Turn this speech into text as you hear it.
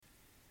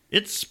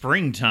It's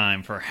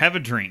springtime for Have a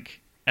Drink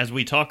as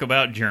we talk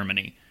about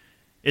Germany.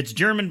 It's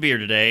German beer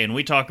today, and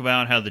we talk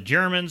about how the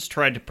Germans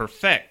tried to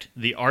perfect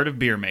the art of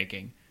beer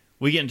making.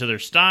 We get into their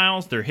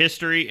styles, their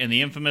history, and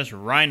the infamous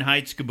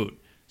Reinheitsgebot.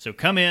 So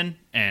come in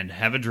and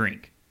have a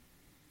drink.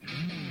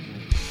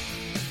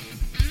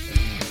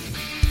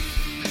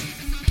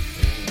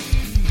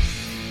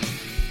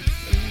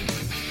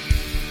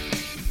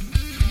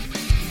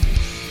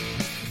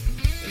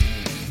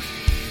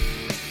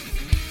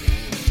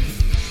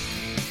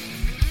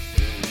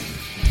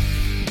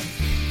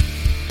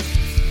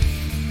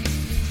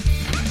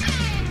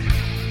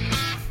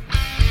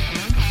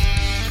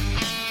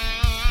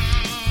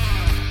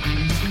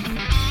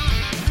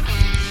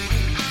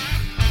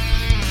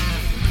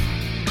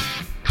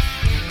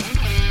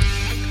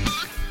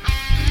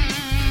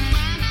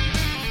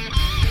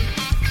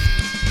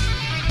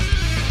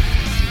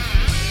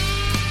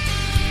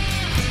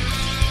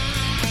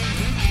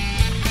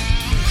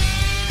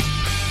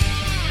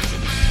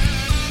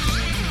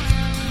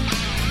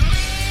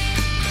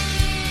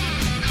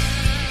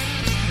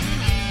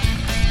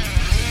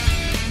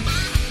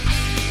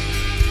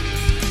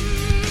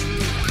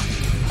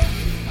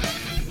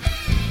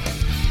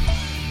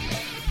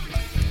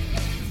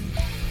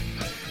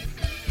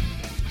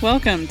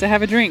 Welcome to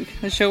Have a Drink,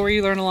 the show where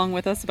you learn along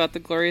with us about the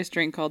glorious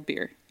drink called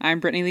beer. I'm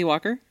Brittany Lee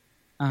Walker.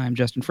 I'm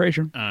Justin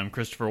Frazier. I'm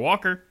Christopher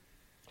Walker.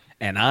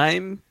 And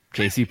I'm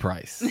Casey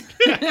Price.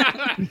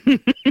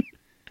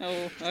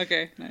 Oh,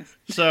 okay, nice.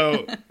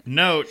 So,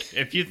 note,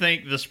 if you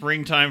think the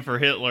Springtime for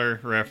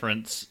Hitler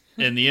reference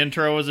in the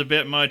intro was a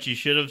bit much, you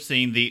should have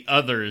seen the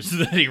others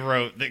that he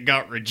wrote that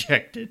got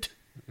rejected.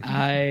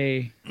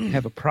 I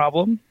have a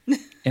problem,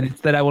 and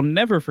it's that I will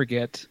never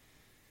forget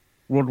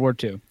World War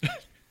II.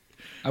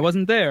 I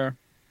wasn't there,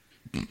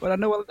 but I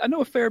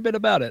know a fair bit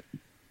about it.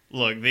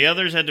 Look, the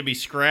others had to be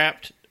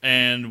scrapped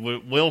and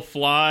will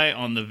fly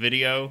on the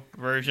video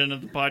version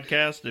of the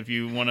podcast if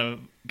you want to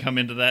come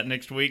into that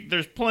next week.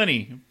 There's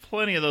plenty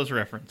of those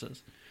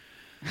references,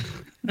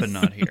 but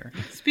not here.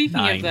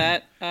 Speaking of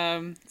that,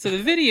 so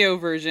the video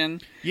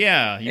version...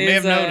 Yeah, you may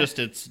have noticed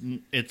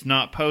it's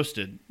not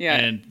posted. Yeah.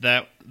 And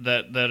that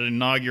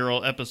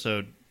inaugural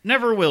episode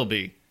never will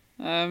be.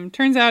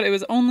 Turns out it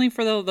was only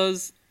for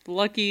those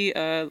lucky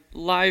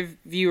live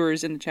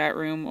viewers in the chat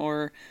room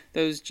or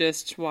those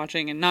just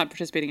watching and not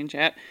participating in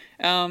chat.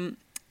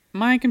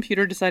 My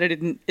computer decided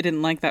it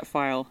didn't like that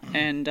file,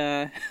 and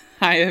I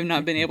have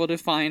not been able to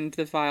find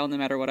the file no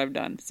matter what I've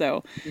done.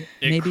 So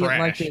Maybe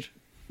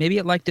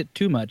it liked it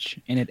too much,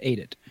 and it ate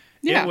it.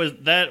 Yeah.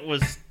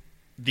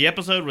 The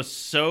episode was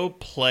so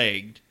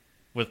plagued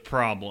with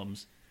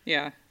problems.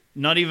 Yeah.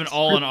 Not even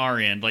all on our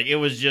end. Like, it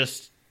was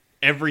just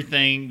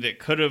everything that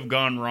could have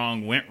gone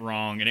wrong went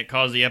wrong, and it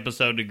caused the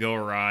episode to go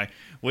awry.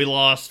 We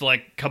lost,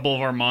 like, a couple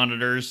of our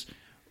monitors,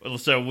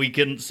 so we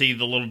couldn't see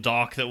the little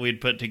dock that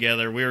we'd put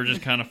together. We were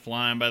just kind of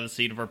flying by the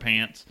seat of our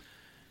pants.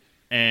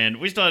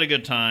 And we still had a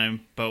good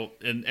time,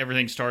 and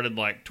everything started,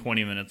 like,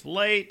 20 minutes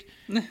late.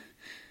 And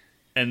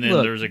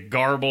then there was a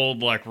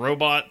garbled, like,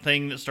 robot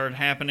thing that started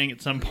happening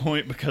at some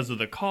point because of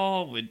the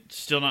call. We're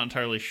still not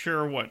entirely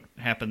sure what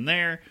happened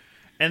there.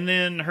 And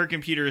then her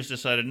computer has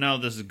decided, no,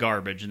 this is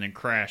garbage, and then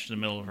crashed in the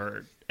middle of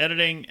her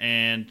editing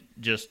and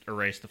just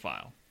erased the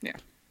file. Yeah.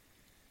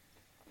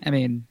 I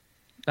mean,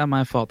 not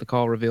my fault the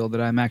call revealed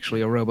that I'm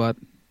actually a robot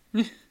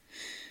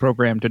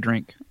programmed to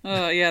drink.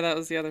 Oh, yeah, that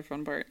was the other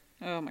fun part.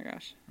 Oh, my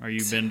gosh. Are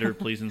you Bender?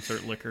 Please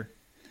insert liquor.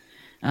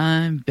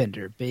 I'm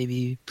Bender,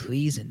 baby.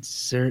 Please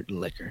insert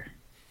liquor.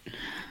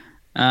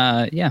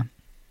 Yeah.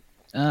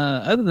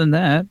 Other than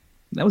that,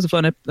 that was a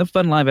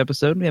fun live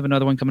episode. We have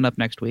another one coming up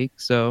next week,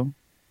 so...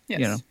 Yes.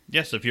 You know.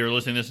 Yes, if you're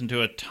listening to this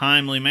into a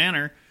timely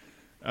manner,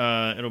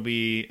 it'll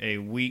be a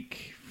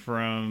week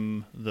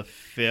from the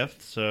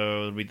 5th, so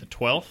it'll be the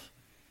 12th.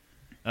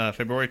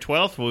 February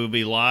 12th, we'll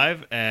be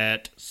live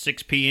at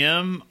 6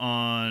 p.m.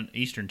 on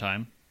Eastern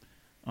Time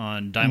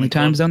on Diamond Only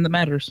Club. time zone that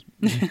matters.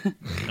 The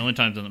only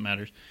time zone that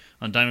matters.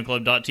 On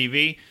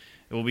DiamondClub.tv,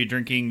 we'll be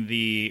drinking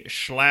the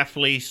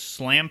Schlafly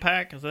Slam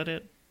Pack. Is that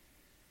it?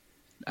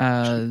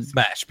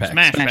 Smash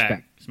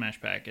Pack.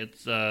 Smash Pack.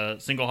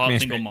 It's single hop,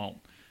 single malt.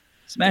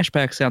 Smash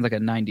Pack sounds like a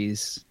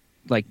 90s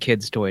like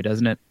kids toy,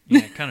 doesn't it?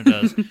 Yeah, it kind of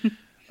does.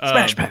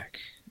 Smash Pack.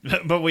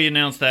 But we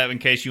announced that in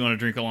case you want to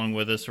drink along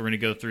with us. We're going to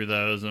go through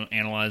those and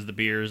analyze the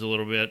beers a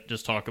little bit. We'll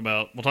talk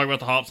about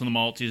the hops and the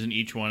malts using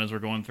each one as we're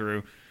going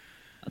through.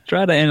 I'll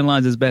try to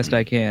analyze as best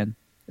I can.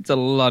 It's a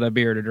lot of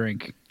beer to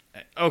drink.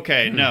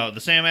 Okay, no, the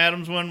Sam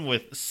Adams one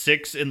with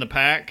 6 in the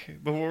pack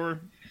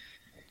before,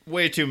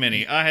 way too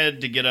many. I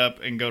had to get up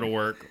and go to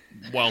work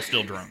while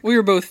still drunk. We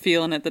were both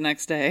feeling it the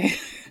next day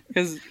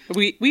because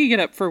we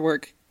get up for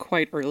work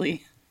quite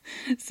early.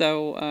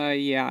 So,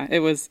 yeah, it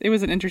was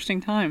an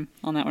interesting time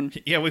on that one.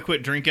 Yeah, we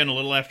quit drinking a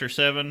little after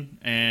 7,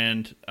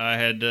 and I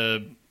had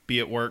to be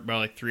at work by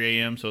like 3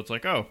 a.m., so it's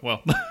like, oh,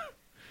 well,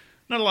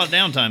 not a lot of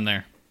downtime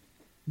there.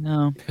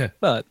 No,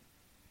 but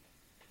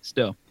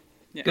still,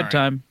 Yeah. good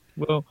time.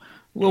 We'll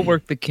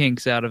work the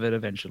kinks out of it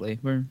eventually.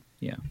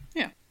 Yeah.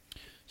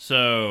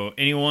 So,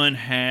 anyone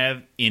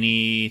have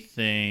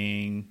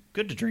anything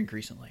good to drink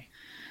recently?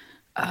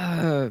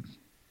 I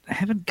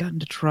haven't gotten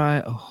to try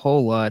a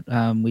whole lot.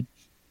 We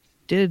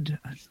did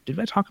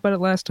I talk about it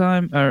last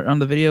time or on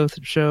the video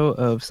show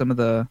of some of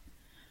the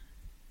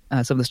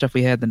stuff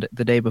we had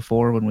the day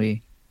before when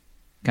we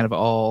kind of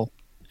all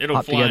It'll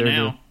hop fly together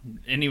now.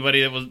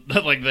 Anybody that was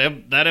like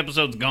that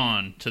episode's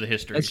gone to the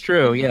history. That's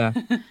true. Yeah.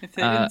 If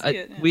they didn't see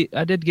it, yeah.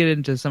 I did get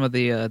into some of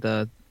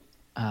the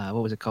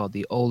what was it called,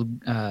 the old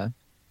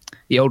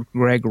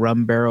Greg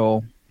rum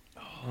barrel.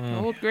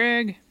 Old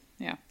Greg.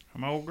 Yeah.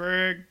 I'm old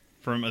Greg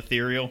from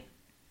Ethereal.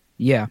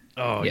 Yeah.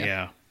 Oh Yeah.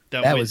 yeah.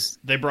 That was-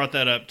 They brought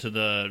that up to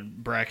the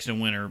Braxton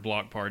Winter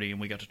block party, and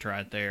we got to try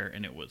it there,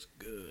 and it was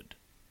good.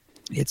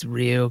 It's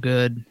real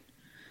good.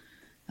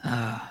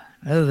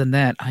 Other than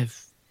that,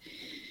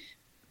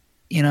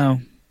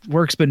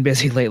 work's been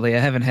busy lately. I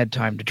haven't had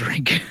time to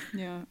drink.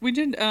 Yeah. We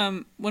did,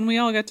 when we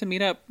all got to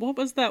meet up, what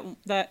was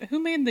that who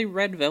made the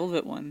red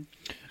velvet one?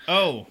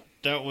 Oh,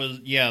 that was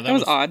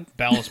was odd.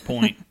 Ballast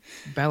Point.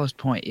 Ballast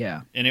Point,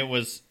 yeah. And it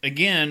was,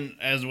 again,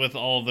 as with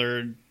all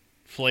their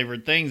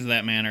flavored things in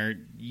that manner,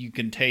 you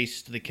can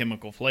taste the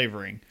chemical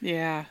flavoring.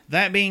 Yeah.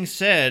 That being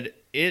said,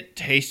 it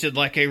tasted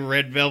like a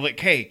red velvet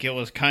cake. It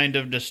was kind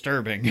of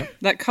disturbing.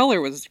 That color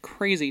was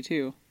crazy,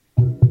 too.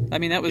 I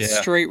mean, that was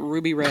Yeah. straight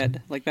ruby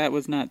red. Like, that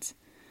was nuts.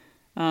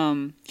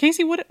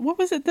 Casey, what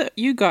was it that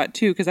you got,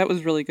 too? Because that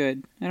was really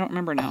good. I don't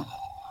remember now.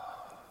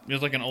 It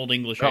was like an Old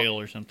English ale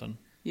or something.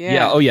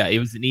 Yeah. Oh yeah, it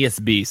was an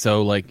ESB.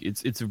 So like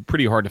it's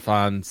pretty hard to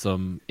find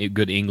some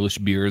good English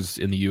beers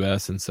in the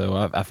U.S. And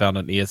so I found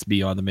an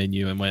ESB on the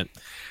menu and went,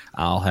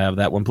 I'll have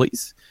that one,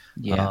 please.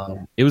 Yeah.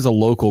 It was a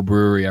local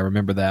brewery. I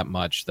remember that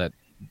much that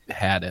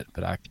had it,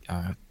 but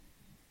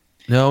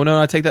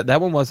no, I take that.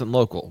 That one wasn't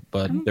local,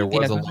 but there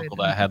was a local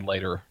that I had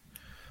later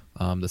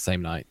the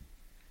same night.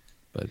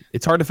 But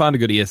it's hard to find a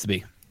good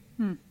ESB.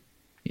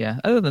 Yeah.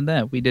 Other than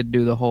that, we did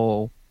do the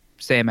whole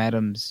Sam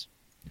Adams,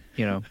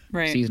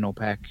 Right. seasonal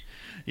pack.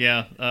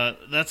 Yeah,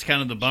 that's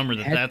kind of the bummer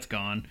that's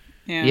gone.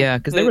 Yeah,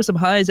 because there were some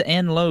highs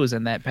and lows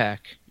in that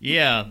pack.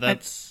 Yeah,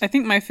 that's I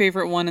think my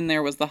favorite one in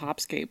there was the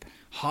Hopscape.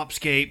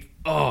 Hopscape.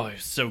 Oh,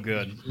 it's so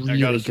good. I Really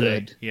gotta say,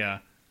 good. yeah.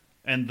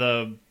 And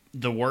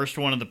the worst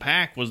one of the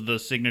pack was the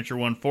signature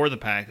one for the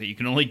pack that you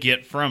can only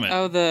get from it.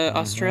 Oh, the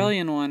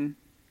Australian one.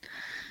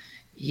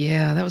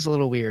 Yeah, that was a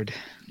little weird.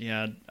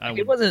 Yeah,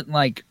 It wasn't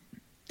like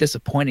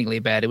disappointingly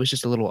bad. It was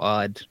just a little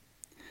odd.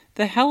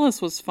 The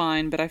Hellas was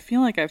fine, but I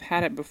feel like I've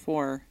had it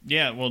before.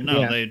 Yeah, well, no,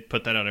 Yeah. they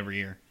put that out every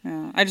year.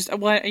 But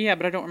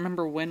I don't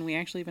remember when we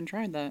actually even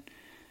tried that.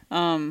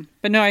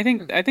 But no, I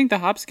think the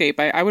Hopscape.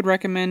 I would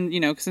recommend,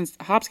 since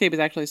Hopscape is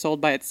actually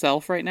sold by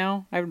itself right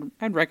now.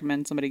 I'd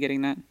recommend somebody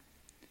getting that.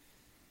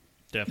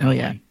 Definitely.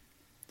 Oh, yeah.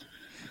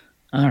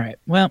 All right.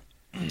 Well,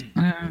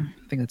 I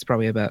think that's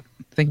probably about.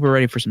 I think we're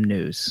ready for some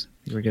news.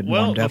 We're getting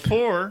Well, warmed up.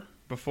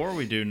 before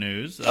we do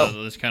news,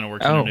 this kind of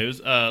works into news.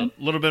 A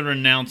little bit of an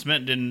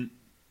announcement, didn't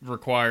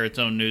require its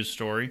own news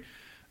story.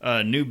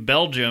 New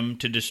Belgium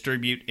to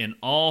distribute in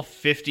all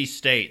 50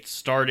 states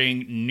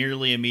starting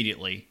nearly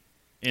immediately.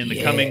 In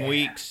the coming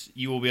weeks,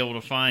 you will be able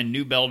to find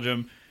New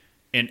Belgium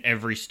in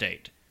every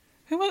state.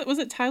 Who was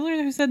it? Tyler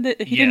who said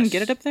that he Yes. didn't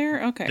get it up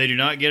there? Okay. They do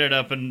not get it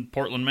up in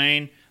Portland,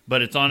 Maine,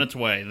 but it's on its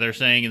way. They're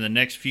saying in the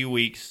next few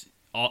weeks,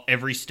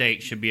 every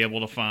state should be able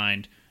to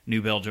find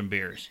New Belgium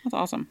beers. That's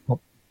awesome.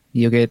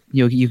 You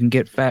can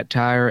get Fat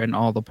Tire and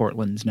all the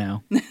Portlands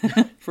now.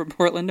 From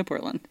Portland to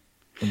Portland.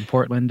 From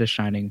Portland to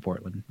Shining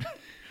Portland.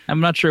 I'm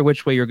not sure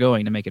which way you're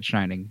going to make it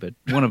shining, but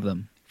one of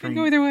them. Can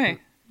go either way.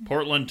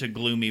 Portland to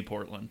gloomy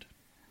Portland.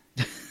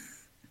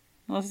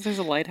 Unless there's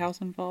a lighthouse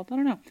involved. I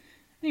don't know.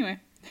 Anyway.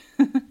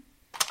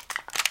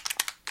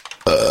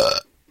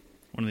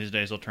 One of these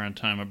days I'll try and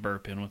time a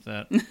burp in with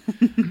that.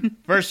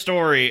 First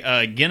story,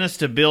 Guinness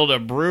to build a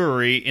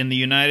brewery in the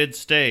United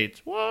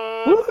States.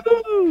 What?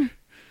 Woo-hoo!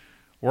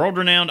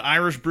 World-renowned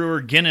Irish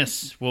brewer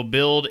Guinness will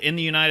build in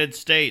the United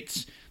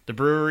States. The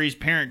brewery's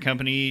parent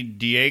company,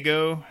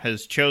 Diageo,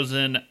 has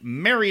chosen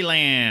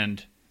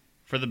Maryland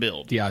for the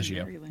build.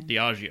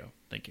 Diageo,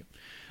 thank you.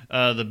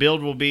 The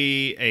build will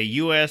be a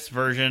U.S.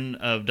 version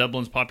of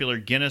Dublin's popular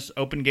Guinness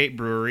Open Gate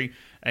Brewery,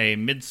 a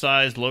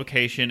mid-sized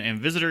location and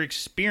visitor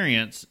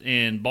experience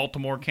in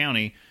Baltimore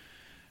County,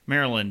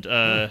 Maryland.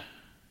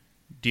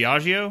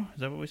 Diageo? Is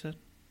that what we said?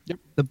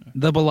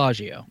 The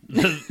Bellagio.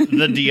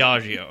 the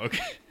Diageo.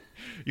 Okay.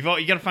 You got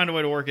to find a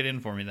way to work it in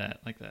for me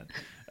like that.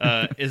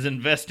 Is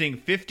investing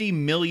 $50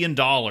 million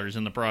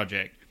in the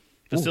project.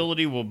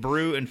 Facility will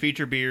brew and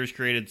feature beers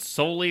created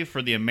solely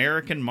for the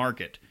American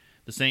market.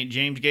 The St.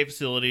 James Gate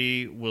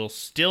facility will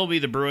still be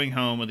the brewing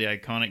home of the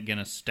iconic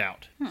Guinness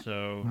Stout.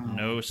 So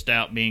no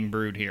stout being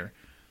brewed here.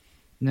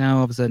 Now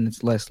all of a sudden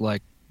it's less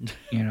like,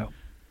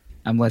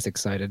 I'm less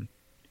excited.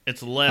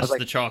 It's less like-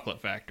 the chocolate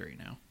factory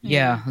now.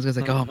 Yeah, I was just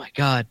like, oh my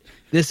god,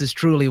 this is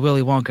truly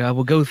Willy Wonka. I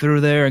will go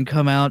through there and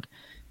come out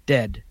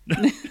dead.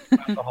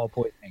 Alcohol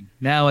poisoning.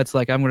 Now it's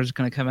like I'm just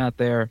going to come out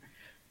there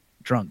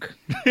drunk.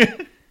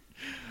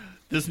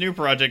 This new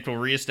project will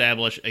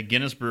reestablish a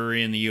Guinness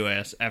brewery in the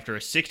U.S. After a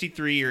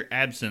 63-year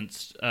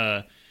absence.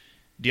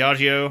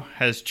 Diageo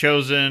has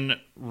chosen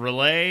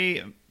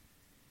Raleigh,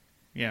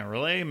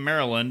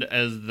 Maryland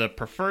as the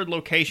preferred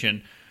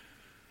location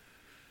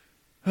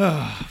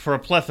for a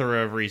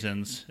plethora of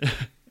reasons,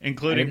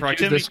 including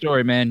proximity. This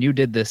story, man, you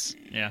did this.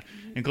 Yeah,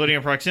 including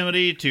a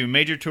proximity to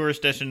major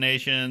tourist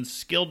destinations,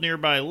 skilled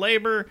nearby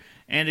labor,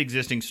 and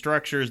existing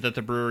structures that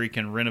the brewery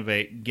can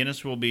renovate.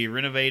 Guinness will be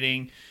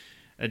renovating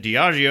a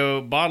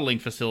Diageo bottling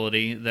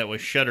facility that was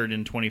shuttered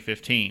in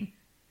 2015.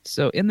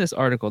 So in this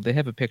article, they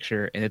have a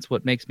picture, and it's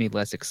what makes me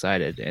less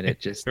excited. And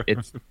it's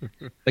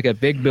like a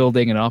big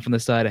building, and off on the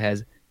side it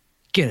has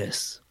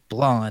Guinness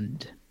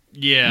Blonde.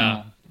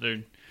 Yeah.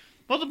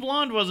 Well, the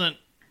blonde wasn't...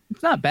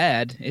 It's not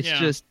bad. It's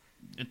just...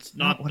 It's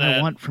not what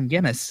I want from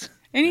Guinness.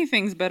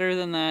 Anything's better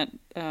than that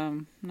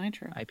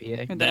Nitro.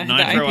 IPA. That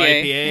Nitro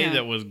IPA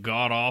that was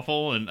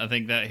god-awful, and I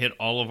think that hit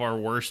all of our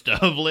worst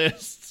of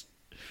lists.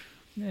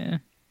 Yeah,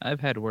 I've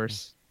had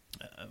worse.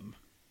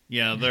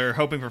 Yeah, they're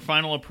hoping for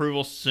final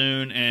approval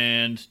soon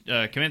and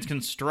commence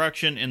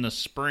construction in the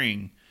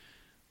spring.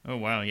 Oh,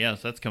 wow,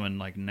 yes, that's coming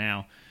like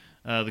now.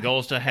 The goal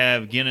is to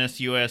have Guinness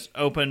US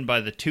open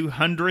by the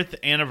 200th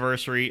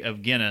anniversary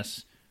of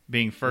Guinness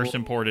being first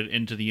imported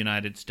into the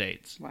United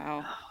States.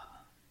 Wow.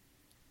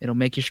 It'll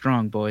make you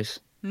strong, boys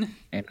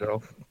and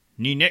girl.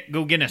 Ninet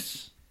go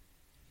Guinness.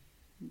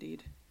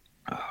 Indeed.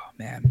 Oh,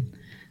 man.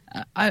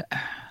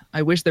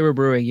 I wish they were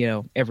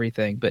brewing,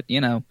 everything, but,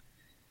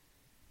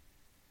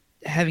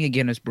 having a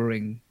Guinness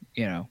brewing,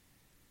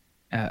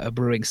 a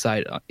brewing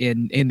site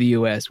in the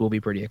U.S. will be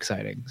pretty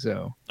exciting.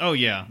 So, oh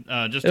yeah,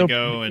 just to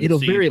go and it'll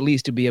see. very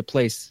least to be a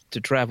place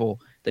to travel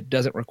that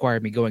doesn't require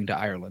me going to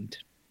Ireland.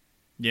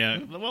 Yeah,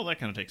 well, that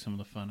kind of takes some of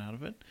the fun out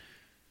of it,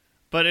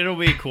 but it'll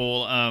be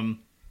cool.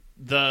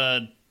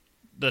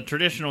 The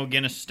traditional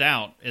Guinness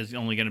Stout is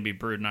only going to be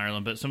brewed in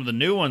Ireland, but some of the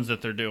new ones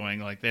that they're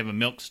doing, like they have a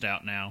milk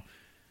stout now,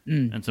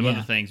 and some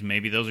other things,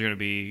 maybe those are going to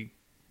be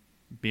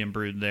being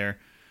brewed there.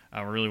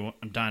 I'm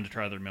dying to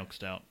try their milk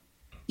stout.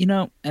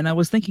 And I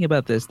was thinking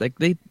about this. Like,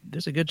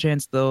 there's a good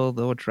chance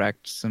they'll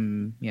attract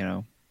some,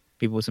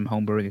 people with some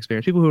home brewing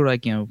experience. People who are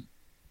like,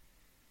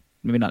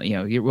 maybe not,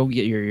 you won't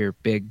get your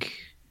big,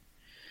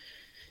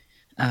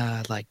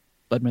 like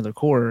Bud Miller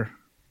Core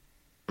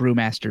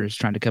brewmasters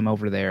trying to come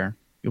over there.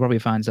 You'll probably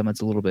find someone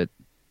that's a little bit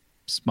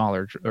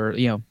smaller, or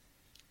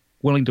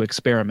willing to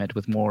experiment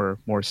with more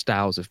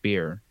styles of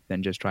beer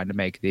than just trying to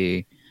make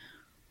the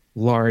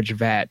large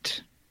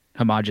vat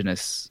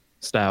homogeneous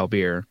style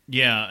beer.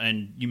 Yeah,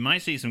 and you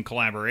might see some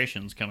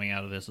collaborations coming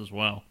out of this as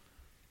well.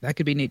 That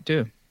could be neat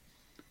too.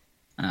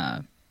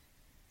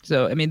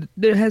 So I mean,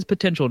 it has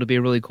potential to be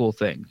a really cool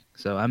thing.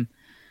 So I'm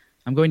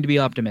going to be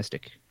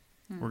optimistic.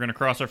 We're going to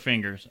cross our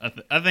fingers.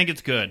 I think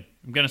it's good.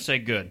 I'm going to say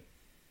good.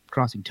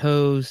 Crossing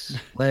toes,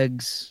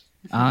 legs,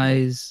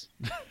 eyes,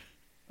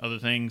 other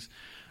things.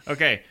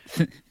 Okay.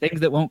 Things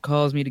that won't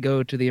cause me to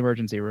go to the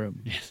emergency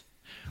room. Yes.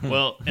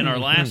 Well, in our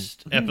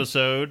last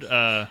episode,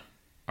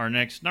 our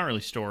next, not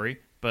really story,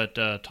 but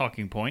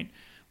talking point,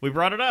 we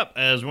brought it up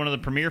as one of the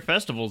premier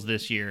festivals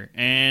this year,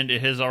 and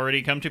it has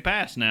already come to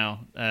pass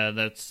now.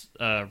 That's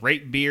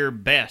Rate Beer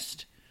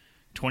Best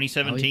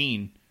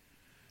 2017.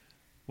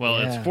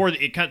 Well, yeah.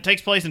 It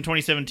takes place in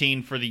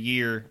 2017 for the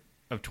year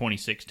of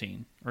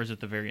 2016, or is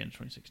it the very end of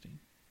 2016?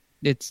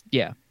 It's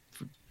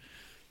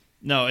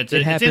No, it's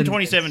in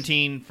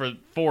 2017 for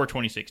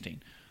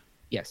 2016.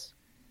 Yes.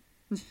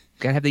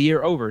 Gotta have the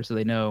year over so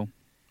they know.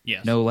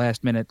 Yes. No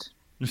last minute.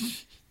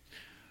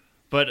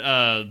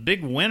 But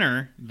big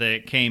winner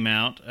that came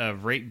out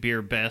of Rate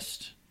Beer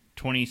Best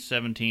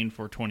 2017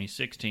 for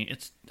 2016.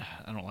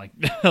 I don't like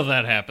how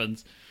that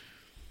happens.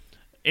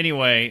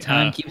 Anyway,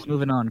 time keeps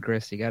moving on,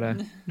 Chris. You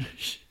gotta.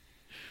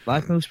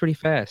 Life moves pretty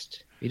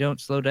fast. If you don't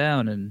slow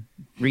down and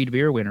read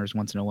beer winners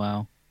once in a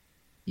while,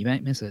 you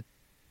might miss it.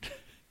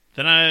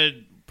 Then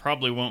I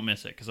probably won't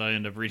miss it because I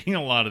end up reading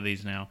a lot of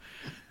these now.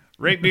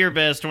 Rate Beer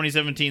Best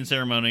 2017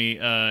 ceremony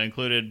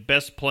included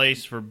Best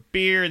Place for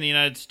Beer in the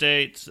United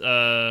States,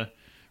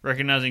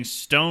 recognizing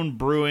Stone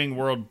Brewing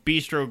World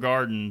Bistro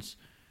Gardens.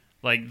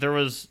 Like, there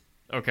was...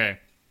 Okay.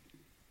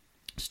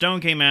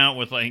 Stone came out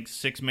with,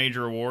 6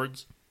 major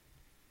awards,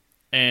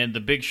 and the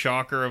big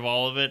shocker of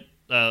all of it,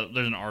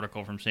 there's an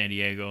article from San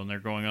Diego, and they're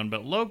going on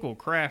about local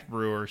craft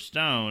brewer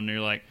Stone, and you're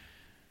like,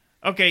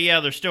 okay, yeah,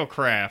 they're still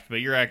craft,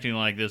 but you're acting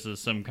like this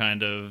is some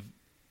kind of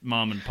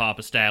mom and pop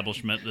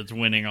establishment that's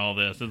winning all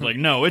this. It's like,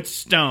 no, it's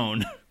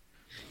Stone.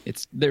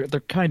 They're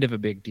kind of a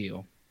big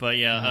deal. But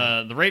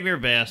yeah, the Rate Beer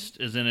Best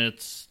is in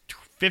its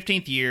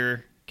 15th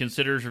year,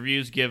 considers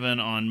reviews given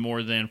on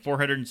more than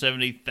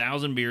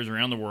 470,000 beers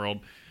around the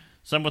world,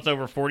 some with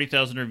over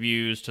 40,000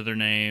 reviews to their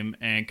name,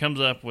 and comes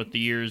up with the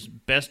year's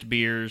best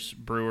beers,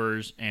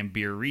 brewers, and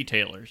beer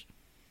retailers.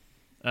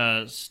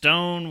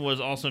 Stone was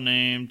also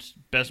named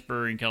Best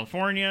Brewery in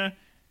California,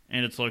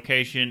 and its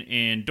location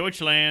in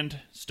Deutschland.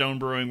 Stone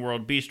Brewing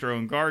World Bistro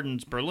and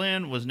Gardens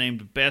Berlin was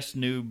named Best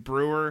New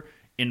Brewer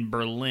in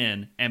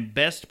Berlin and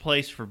Best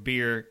Place for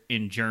Beer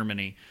in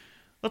Germany.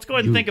 Let's go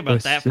ahead and think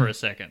about that for a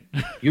second.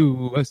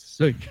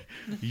 USA.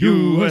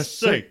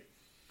 USA.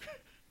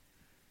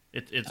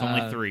 It's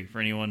only 3 for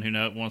anyone who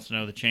wants to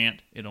know the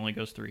chant. It only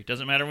goes 3.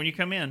 Doesn't matter when you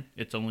come in.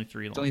 It's only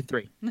 3 long. It's only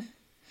 3.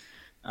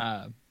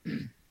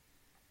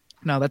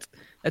 No,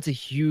 that's a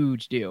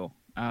huge deal.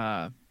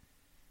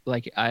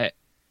 Like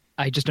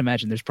I just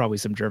imagine there's probably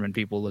some German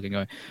people looking,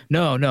 going,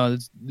 no,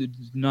 it's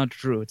not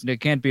true. It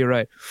can't be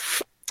right.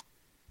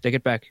 Take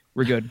it back.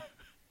 We're good.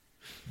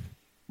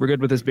 We're good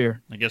with this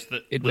beer. I guess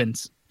it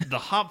wins. The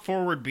hop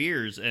forward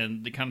beers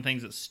and the kind of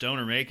things that Stone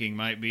are making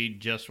might be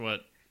just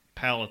what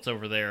palates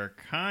over there are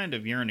kind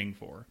of yearning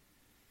for.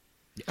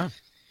 Yeah.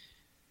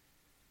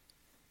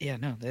 Yeah,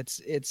 no,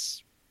 it's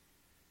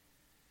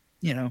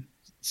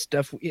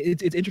stuff.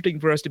 It's interesting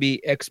for us to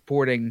be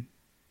exporting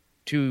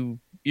to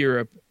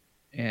Europe,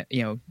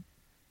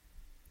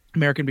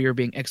 American beer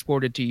being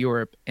exported to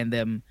Europe and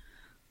them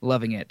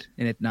loving it,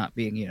 and it not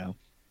being,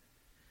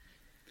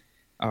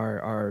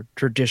 our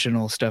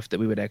traditional stuff that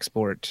we would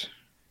export,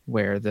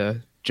 where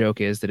the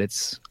joke is that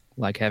it's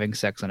like having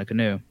sex on a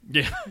canoe.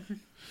 Yeah.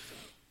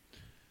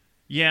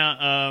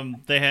 Yeah,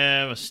 they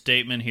have a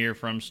statement here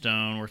from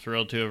Stone. We're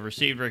thrilled to have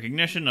received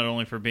recognition not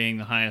only for being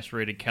the highest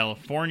rated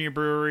California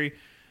brewery,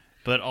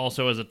 but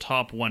also as a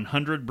top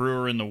 100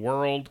 brewer in the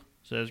world,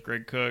 says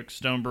Greg Cook,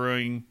 Stone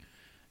Brewing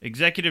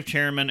executive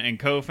chairman and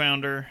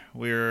co-founder.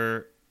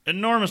 We're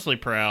enormously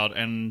proud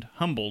and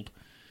humbled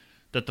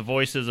that the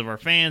voices of our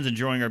fans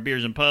enjoying our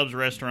beers in pubs,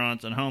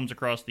 restaurants, and homes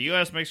across the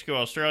U.S., Mexico,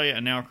 Australia,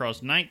 and now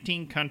across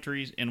 19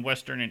 countries in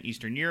Western and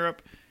Eastern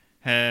Europe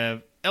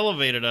have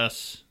elevated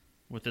us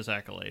with this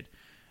accolade.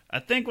 I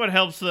think what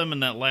helps them in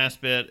that last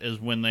bit is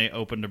when they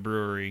opened a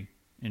brewery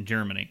in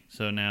Germany.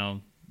 So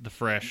now the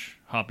fresh,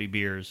 hoppy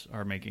beers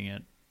are making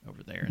it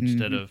over there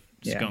instead of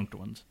skunked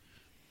ones.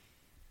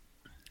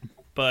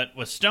 But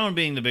with Stone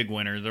being the big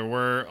winner, there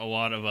were a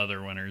lot of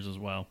other winners as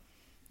well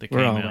that came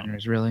We're all out.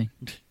 winners, really.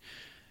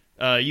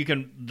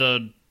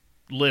 The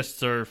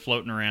lists are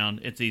floating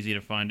around. It's easy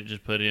to find it.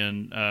 Just put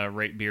in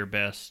Rate Beer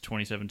Best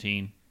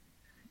 2017,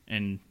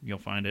 and you'll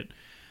find it.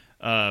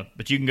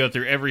 But you can go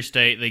through every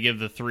state. They give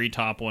the 3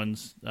 top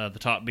ones, the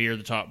top beer,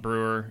 the top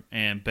brewer,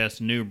 and best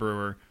new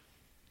brewer.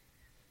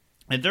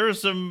 And there are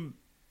some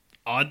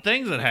odd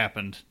things that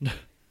happened,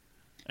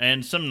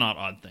 and some not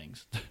odd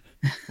things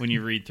when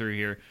you read through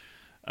here.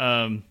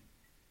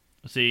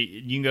 Let's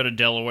see, you can go to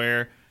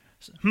Delaware.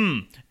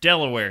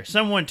 Delaware.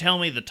 Someone tell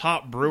me the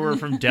top brewer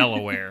from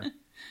Delaware.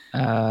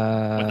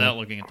 Without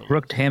looking at the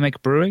Crooked list.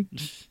 Hammock Brewing?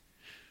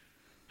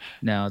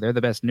 No, they're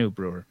the best new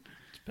brewer.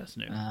 It's best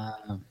new.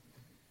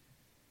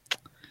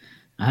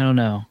 I don't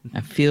know.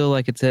 I feel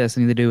like it has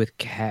something to do with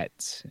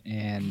cats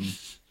and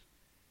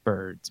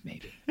birds,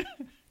 maybe.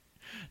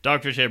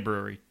 Dogfish Head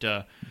Brewery.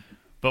 Duh.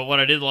 But what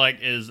I did like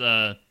is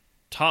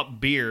top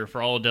beer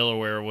for all of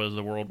Delaware was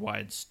the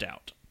Worldwide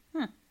Stout,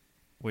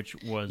 which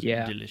was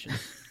delicious.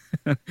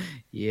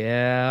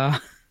 Yeah.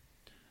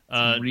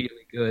 It's really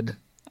good.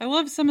 I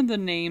love some of the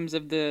names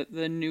of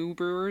the new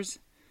brewers.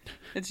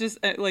 It's just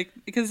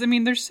because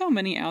there's so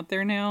many out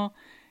there now.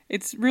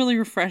 It's really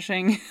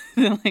refreshing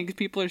that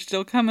people are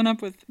still coming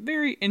up with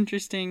very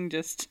interesting,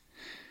 just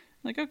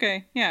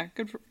okay, yeah,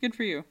 good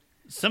for you.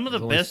 Some of the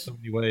best so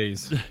many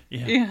ways.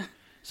 Yeah.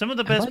 Some of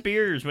the best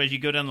beers, as you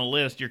go down the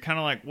list, you're kind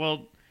of like,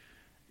 well,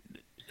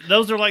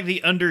 those are like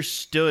the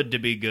understood to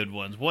be good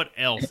ones. What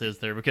else is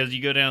there? Because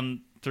you go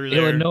down through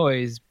there.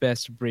 Illinois'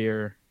 best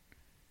beer,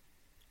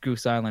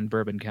 Goose Island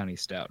Bourbon County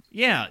Stout.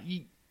 Yeah.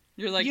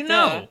 You're like,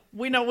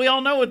 we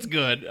all know it's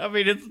good. I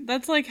mean,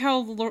 that's like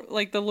how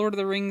the Lord of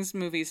the Rings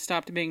movies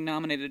stopped being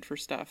nominated for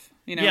stuff.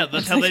 Yeah,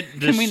 that's how they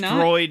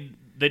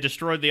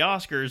destroyed the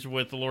Oscars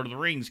with the Lord of the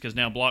Rings, because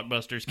now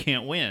blockbusters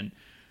can't win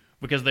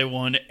because they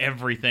won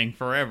everything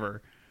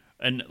forever.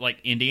 And like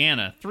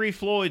Indiana, 3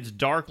 Floyd's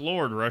Dark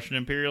Lord Russian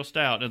Imperial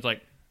Stout. And it's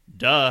like,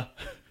 duh.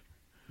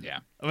 Yeah.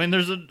 I mean,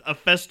 there's a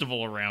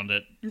festival around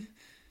it.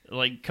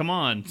 Like, come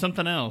on,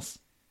 something else.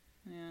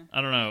 Yeah.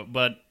 I don't know,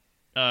 but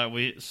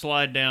we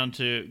slide down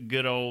to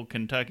good old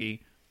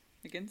Kentucky.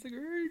 Against the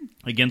Grain.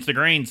 Against the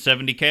Grain,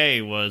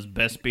 70K was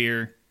best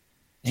beer.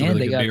 And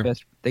really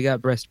they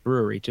got best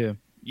brewery too.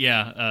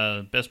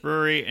 Yeah, best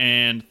brewery,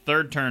 and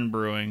Third Turn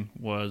Brewing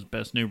was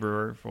best new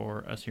brewer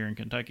for us here in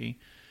Kentucky.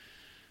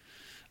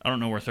 I don't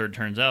know where Third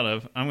Turn's out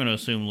of. I'm going to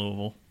assume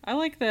Louisville. I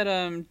like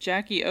that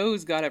Jackie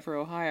O's got it for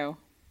Ohio.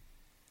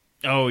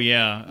 Oh,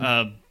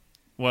 yeah.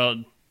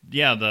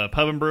 The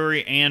Pub and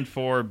Brewery, and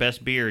for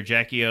best beer,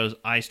 Jackie O's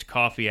Iced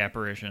Coffee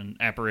Apparition.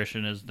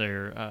 Apparition is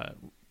their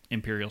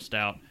Imperial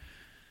Stout.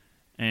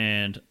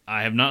 And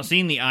I have not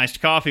seen the iced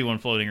coffee one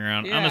floating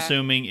around. Yeah. I'm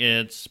assuming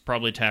it's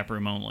probably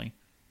taproom only.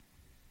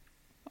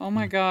 Oh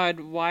my God,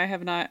 why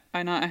have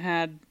I not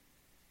had...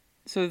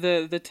 So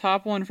the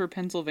top one for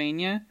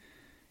Pennsylvania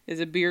is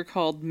a beer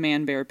called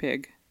Man Bear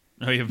Pig.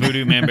 Oh, yeah,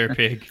 Voodoo Man Bear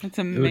Pig. It's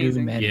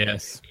amazing.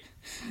 Yes.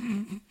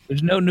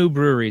 There's no new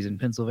breweries in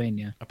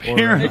Pennsylvania.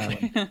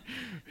 Apparently.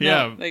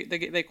 Yeah. No,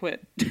 they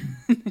quit.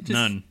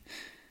 None.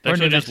 They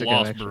actually just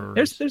lost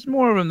brewers. There's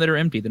more of them that are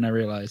empty than I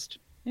realized.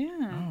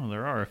 Yeah. Oh,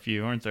 there are a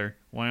few, aren't there?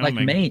 Like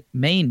Wyoming.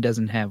 Maine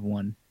doesn't have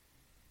one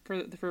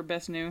For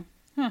best new.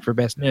 for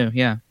best new.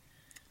 Yeah.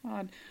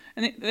 Odd.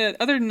 And the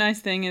other nice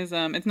thing is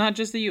it's not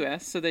just the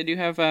U.S. So they do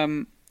have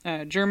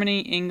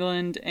Germany,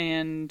 England,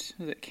 and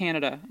was it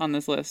Canada on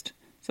this list.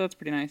 So that's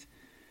pretty nice.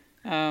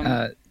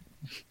 I'm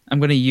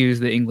going to use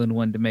the England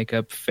one to make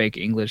up fake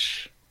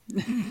English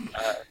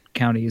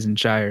counties and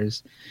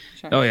shires.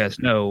 Sure. Oh yes,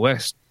 no,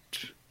 West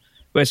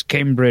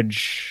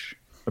Cambridge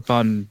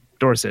upon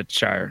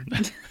Dorsetshire.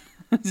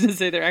 I was going to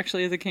say there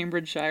actually is a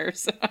Cambridgeshire,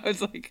 so I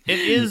was like, It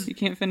is. you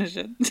can't finish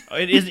it.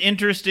 It is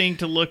interesting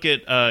to look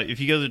at if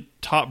you go to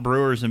top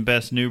brewers and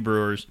best new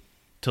brewers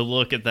to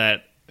look at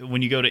that.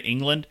 When you go to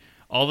England,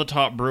 all the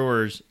top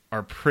brewers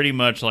are pretty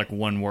much like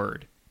one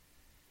word.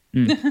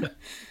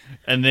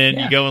 And then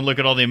you go and look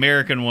at all the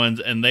American ones,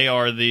 and they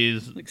are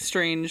these Like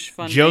strange,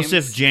 fun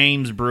Joseph names.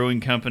 James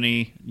Brewing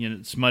Company,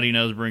 Smutty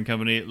Nose Brewing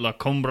Company, La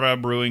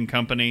Combra Brewing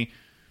Company,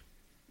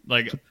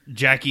 like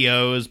Jackie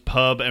O's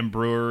Pub and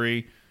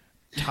Brewery,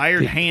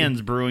 Tired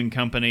Hands Brewing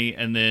Company,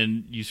 and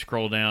then you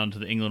scroll down to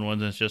the England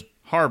ones, and it's just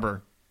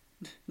Harbor,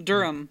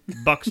 Durham.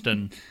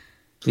 Buxton.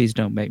 Please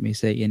don't make me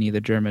say any of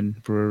the German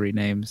brewery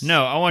names.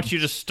 No, I want you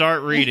to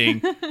start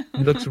reading.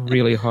 It looks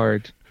really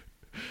hard.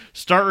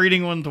 Start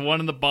reading the one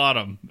in the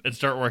bottom and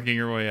start working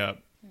your way up.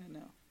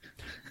 No.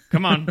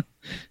 Come on.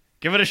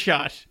 Give it a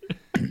shot.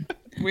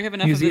 We have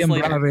enough Museum of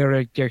this later.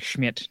 Brauerei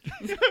Schmidt.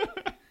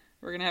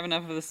 We're going to have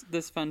enough of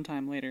this fun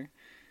time later.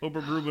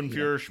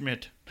 Obergrubenführer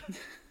Schmidt.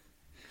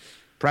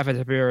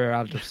 Private Brewer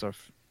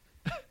Altersdorf.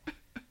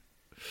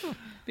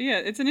 But yeah,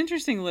 it's an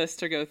interesting list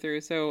to go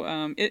through.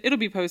 So it'll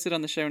be posted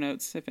on the show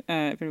notes if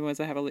anyone wants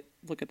to have a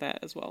look at that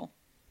as well.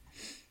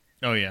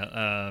 Oh,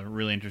 yeah.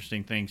 Really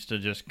interesting things to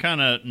just kind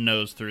of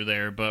nose through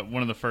there. But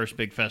one of the first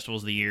big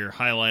festivals of the year,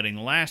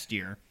 highlighting last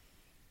year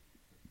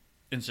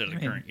instead of the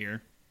current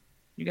year.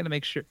 You got to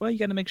make sure. Well, you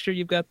got to make sure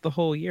you've got the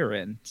whole year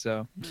in.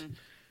 So,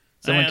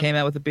 someone And- came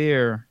out with a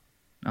beer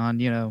on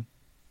New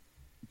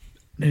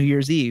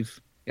Year's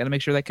Eve. Got to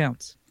make sure that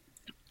counts.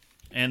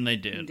 And they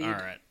did. Indeed. All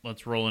right,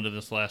 let's roll into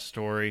this last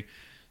story.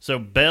 So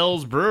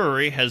Bell's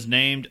Brewery has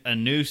named a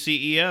new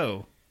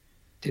CEO.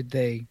 Did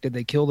they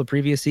kill the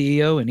previous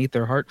CEO and eat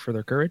their heart for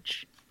their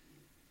courage?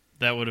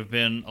 That would have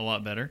been a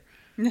lot better.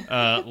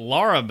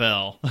 Laura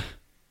Bell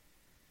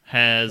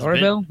has Laura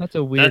been... Bell? That's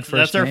a weird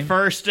That's her name.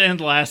 first and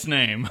last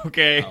name,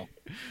 okay? Oh.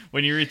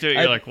 When you read through it,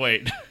 you're like,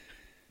 wait.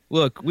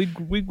 Look,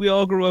 we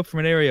all grew up from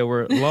an area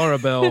where Laura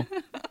Bell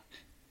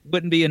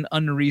wouldn't be an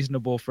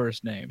unreasonable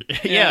first name.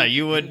 Yeah,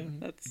 you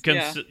would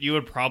That's you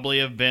would probably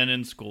have been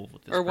in school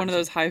with this or one of person.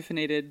 those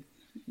hyphenated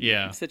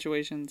Yeah.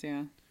 situations.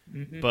 Yeah.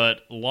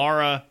 But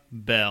Laura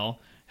Bell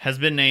has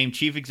been named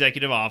Chief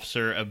Executive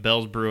Officer of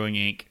Bell's Brewing,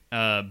 Inc.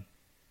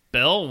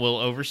 Bell will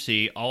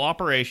oversee all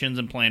operations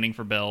and planning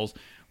for Bell's,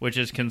 which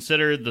is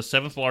considered the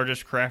 7th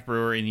largest craft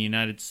brewer in the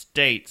United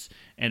States,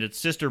 and its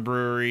sister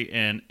brewery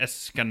in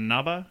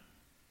Escanaba.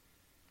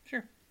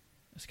 Sure.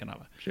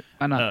 Escanaba. Sure,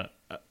 why not?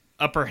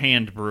 Upper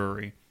Hand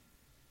Brewery.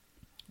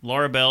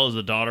 Laura Bell is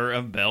the daughter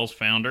of Bell's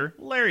founder,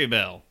 Larry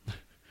Bell.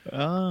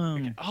 Oh,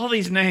 All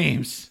these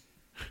names.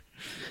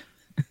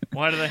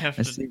 Why do they have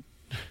to...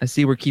 I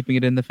see. We're keeping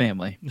it in the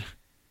family.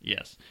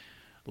 Yes.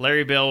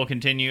 Larry Bell will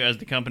continue as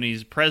the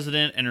company's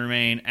president and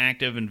remain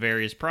active in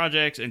various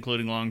projects,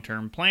 including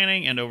long-term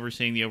planning and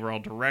overseeing the overall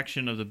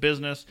direction of the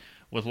business,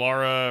 with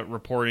Laura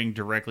reporting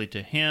directly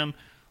to him.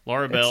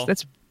 Laura Bell...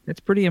 That's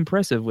pretty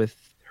impressive with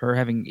her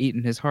having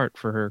eaten his heart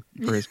for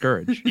his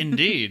courage.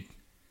 Indeed.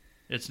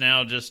 It's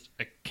now just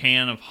a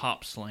can of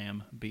Hop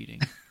Slam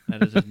beating.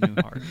 That is his new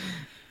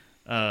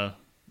heart.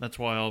 That's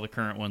why all the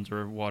current ones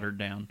were watered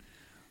down.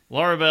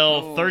 Laura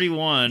Bell,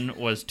 31,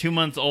 was 2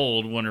 months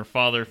old when her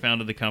father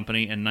founded the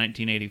company in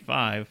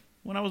 1985,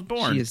 when I was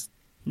born.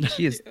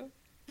 She is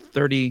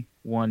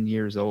 31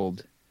 years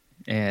old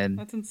and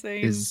That's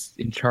insane. is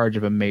in charge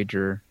of a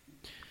major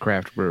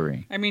craft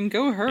brewery. I mean,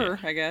 go her,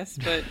 I guess.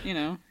 But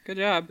good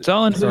job. It's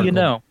all in who you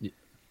know.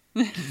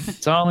 This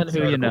It's all in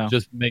who you know.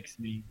 Just makes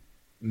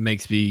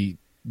me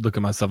look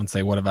at myself and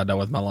say, "What have I done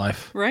with my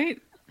life?" Right?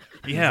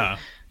 Yeah.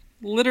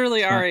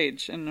 Literally our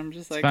age, and I'm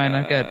just It's like, fine.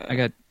 I got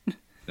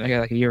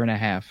like a year and a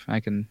half. I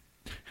can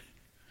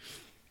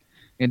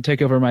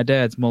take over my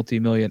dad's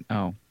multi-million.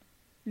 Oh.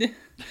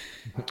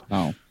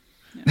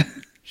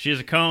 She is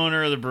a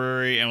co-owner of the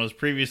brewery and was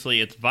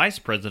previously its vice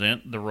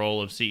president. The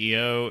role of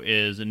CEO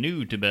is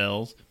new to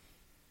Bell's.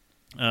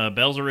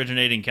 Bell's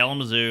originated in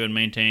Kalamazoo and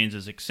maintains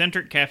its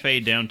eccentric cafe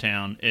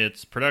downtown.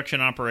 Its production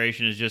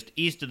operation is just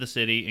east of the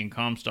city in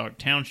Comstock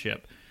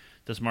Township.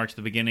 This marks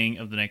the beginning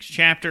of the next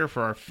chapter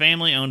for our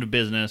family-owned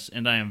business,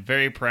 and I am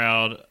very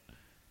proud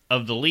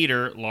of the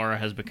leader Laura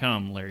has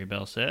become, Larry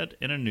Bell said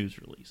in a news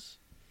release.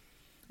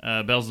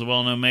 Bell's the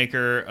well-known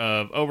maker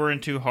of Over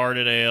and Two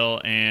Hearted Ale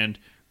and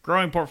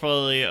growing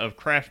portfolio of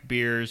craft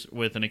beers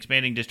with an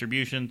expanding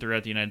distribution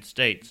throughout the United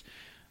States.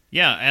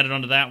 Yeah, added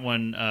onto that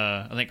one,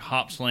 I think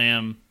Hop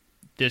Slam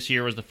this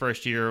year was the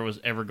first year it was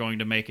ever going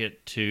to make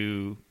it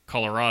to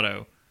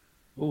Colorado.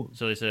 Ooh.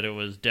 So they said it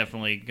was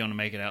definitely going to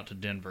make it out to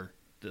Denver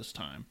this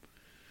time.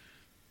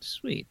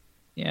 Sweet.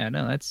 Yeah,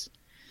 no, it's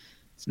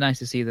nice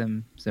to see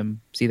them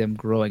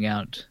growing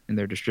out in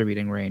their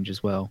distributing range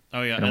as well.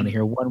 Oh yeah, I don't want to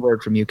hear one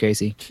word from you,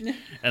 Casey.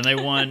 And they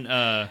won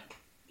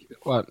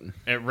What?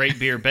 at Rate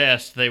Beer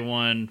Best. They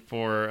won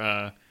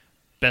for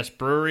best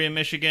brewery in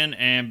Michigan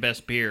and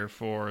best beer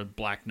for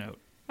Black Note.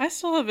 I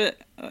still have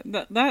it.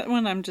 That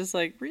one, I'm just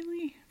like,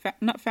 really?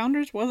 Not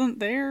Founders wasn't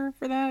there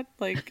for that?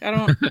 Like, I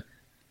don't.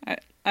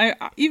 I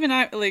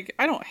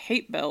don't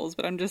hate Bell's,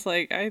 but I'm just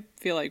like, I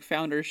feel like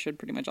Founders should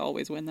pretty much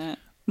always win that.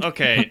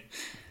 Okay.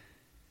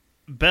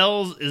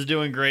 Bell's is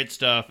doing great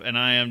stuff, and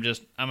I'm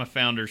a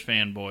Founders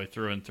fanboy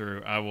through and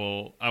through. I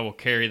will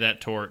carry that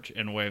torch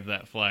and wave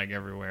that flag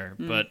everywhere.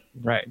 But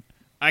Right.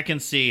 I can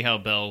see how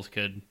Bell's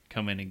could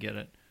come in and get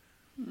it.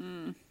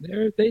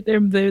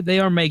 They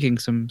are making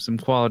some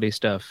quality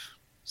stuff.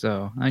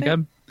 So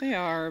They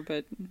are,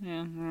 but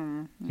yeah.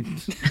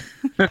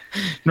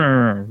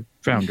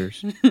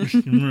 Founders.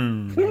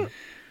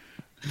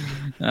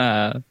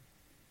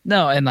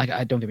 No, and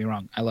like don't get me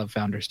wrong, I love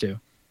Founders too.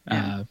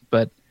 Yeah.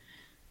 But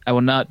I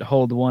will not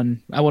hold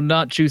one. I will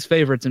not choose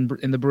favorites in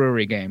the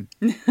brewery game.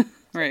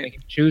 Right. I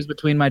can choose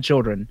between my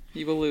children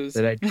You will lose.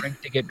 that I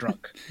drink to get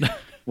drunk.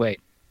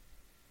 Wait,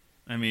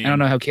 I mean, I don't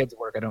know how kids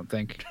work. I don't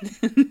think.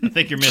 I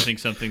think you're missing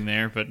something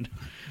there, but You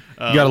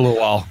got a little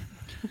while.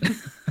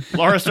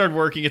 Laura started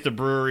working at the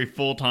brewery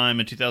full-time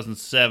in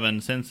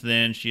 2007. Since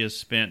then, she has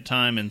spent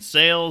time in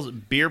sales,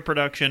 beer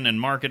production, and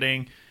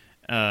marketing.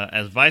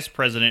 As vice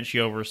president, she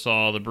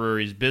oversaw the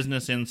brewery's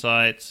business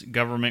insights,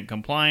 government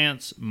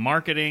compliance,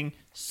 marketing,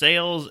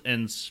 sales,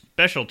 and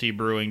specialty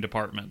brewing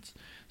departments.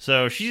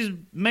 So she's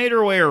made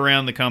her way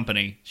around the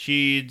company.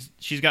 She's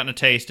gotten a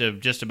taste of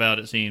just about,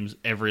 it seems,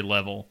 every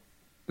level.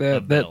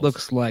 That Bell's.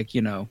 looks like,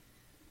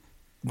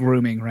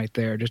 grooming right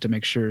there, just to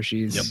make sure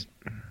she's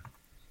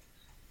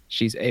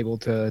able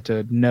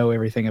to know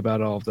everything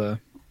about all of the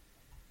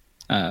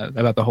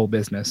about the whole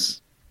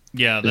business.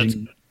 Yeah,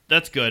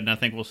 that's good, and I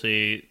think we'll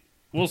see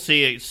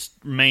it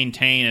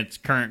maintain its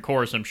current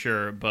course, I'm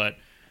sure, but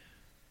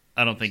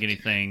I don't think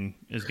anything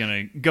is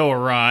going to go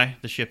awry.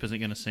 The ship isn't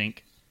going to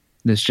sink.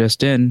 This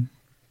just in,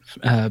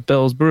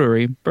 Bell's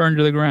Brewery burned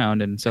to the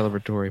ground in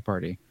celebratory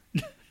party.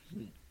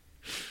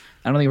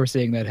 I don't think we're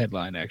seeing that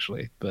headline,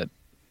 actually, but...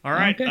 All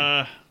right,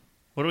 Okay.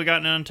 What do we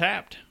got in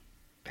Untapped?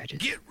 Badges.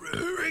 Get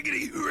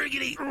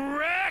riggedy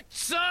wrecked,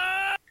 son!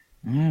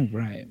 All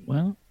right.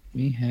 Well,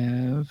 we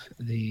have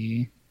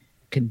the...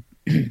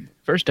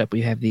 First up,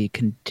 we have the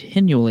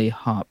continually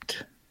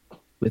hopped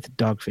with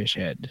Dogfish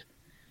Head.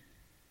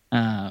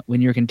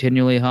 When you're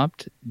continually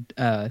hopped,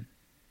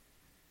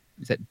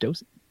 is that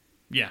dosing?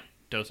 Yeah,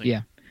 dosing.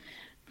 Yeah.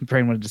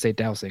 Brain wanted to say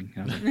dousing.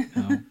 I was like,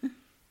 no.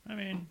 I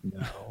mean,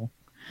 No.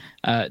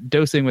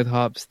 Dosing with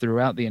hops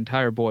throughout the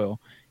entire boil,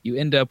 you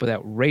end up with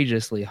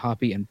outrageously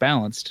hoppy and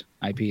balanced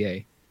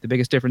IPA. The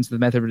biggest difference in the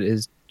method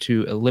is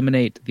to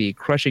eliminate the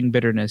crushing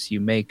bitterness you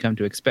may come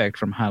to expect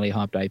from highly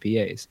hopped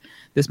IPAs.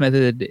 This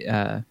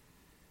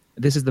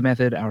is the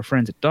method our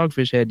friends at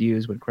Dogfish Head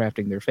use when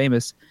crafting their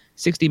famous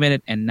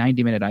 60-minute and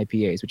 90-minute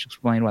IPAs, which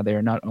explain why they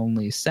are not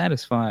only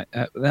satisfy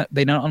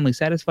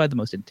the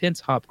most intense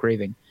hop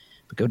craving,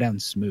 but go down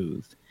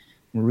smooth.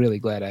 I'm really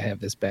glad I have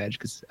this badge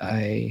because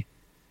I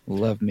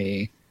love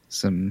me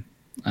some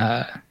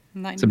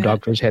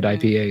Dogfish Head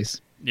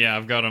IPAs. yeah,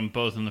 I've got them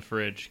both in the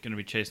fridge. Going to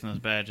be chasing those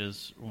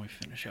badges when we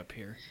finish up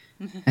here.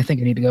 I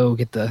think I need to go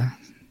get the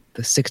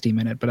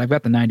 60-minute, but I've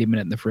got the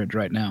 90-minute in the fridge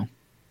right now.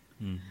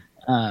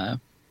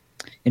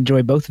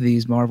 Enjoy both of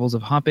these marvels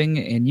of hopping,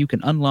 and you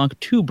can unlock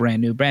 2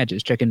 brand new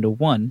badges. Check into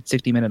one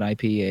 60-minute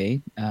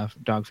IPA,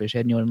 Dogfish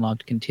Head, and you'll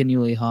unlock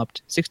continually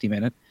hopped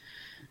 60-minute,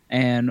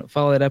 and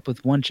follow that up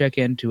with one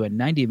check-in to a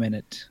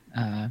 90-minute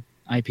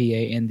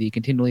IPA, and the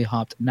continually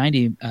hopped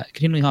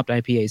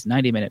IPA's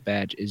 90-minute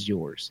badge is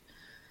yours.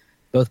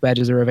 Both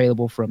badges are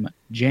available from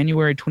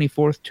January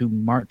 24th to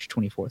March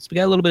 24th. So we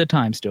got a little bit of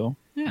time still.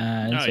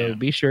 Yeah.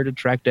 Be sure to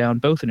track down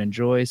both and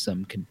enjoy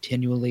some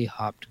continually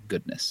hopped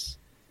goodness.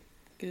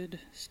 Good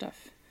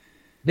stuff.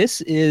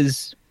 This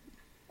is...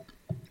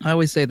 I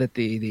always say that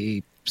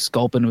the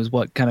Sculpin was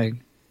what kind of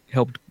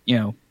helped,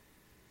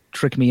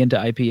 trick me into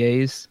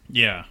IPAs.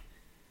 Yeah.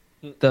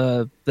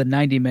 The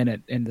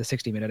 90-minute and the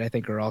 60-minute, I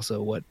think, are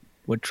also what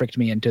tricked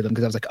me into them,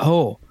 because I was like,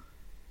 oh,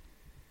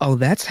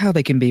 that's how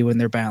they can be when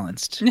they're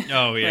balanced.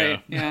 Oh, yeah.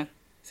 Right, yeah.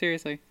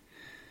 Seriously.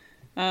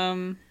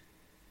 Right,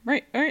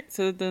 all right.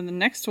 So the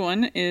next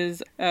one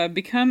is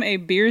Become a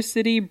Beer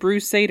City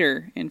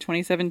Brewsader in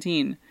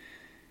 2017.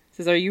 It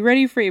says, are you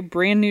ready for a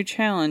brand new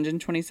challenge in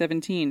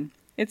 2017?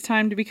 It's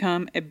time to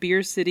become a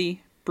Beer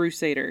City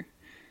Brewsader.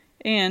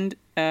 And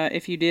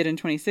if you did in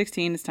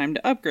 2016, it's time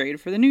to upgrade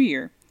for the new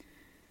year.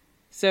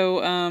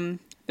 So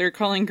they're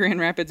calling Grand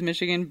Rapids,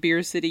 Michigan,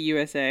 Beer City,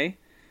 USA.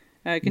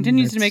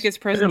 Continues to make its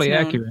presence fairly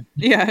known. accurate.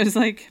 Yeah, I was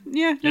like,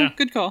 Yeah.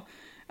 good call.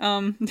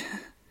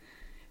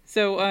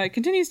 So it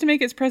continues to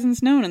make its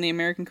presence known in the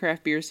American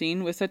craft beer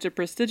scene. With such a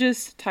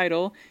prestigious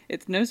title,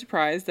 it's no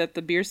surprise that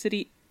the Beer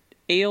City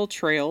Ale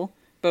Trail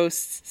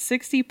boasts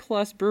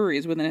 60-plus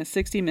breweries within a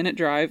 60-minute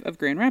drive of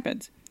Grand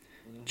Rapids.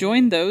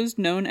 Join those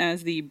known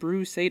as the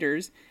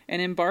Brewsaders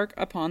and embark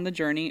upon the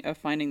journey of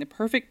finding the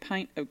perfect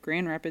pint of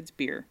Grand Rapids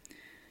beer.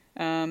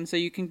 So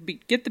you can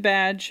get the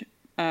badge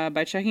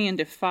by checking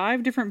into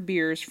 5 different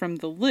beers from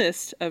the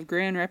list of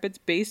Grand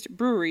Rapids-based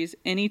breweries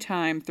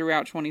anytime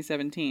throughout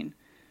 2017.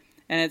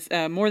 And it's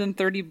more than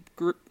 30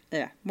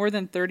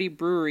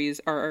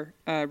 breweries are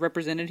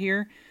represented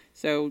here,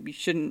 so you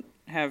shouldn't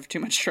have too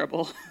much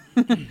trouble.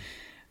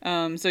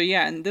 So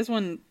yeah, and this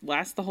one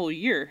lasts the whole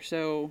year,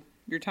 so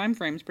your time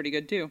frame's pretty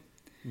good too.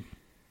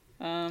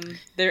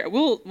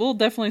 We'll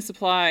definitely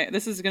supply.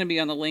 This is going to be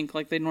on the link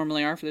like they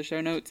normally are for the show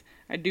notes.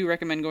 I do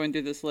recommend going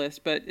through this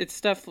list, but it's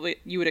stuff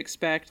you would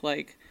expect,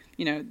 like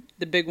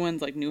the big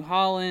ones like New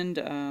Holland.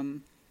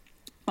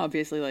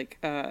 Obviously, like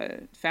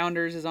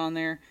Founders is on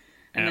there.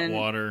 And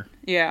Atwater.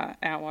 Yeah,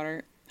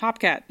 Atwater.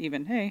 Hopcat,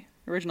 even. Hey,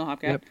 original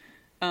Hopcat.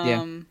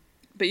 Yep.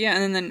 But yeah,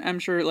 and then I'm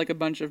sure like a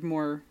bunch of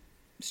more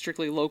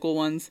strictly local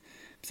ones.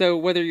 So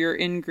whether you're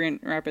in Grand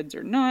Rapids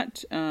or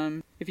not,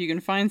 if you can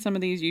find some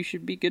of these, you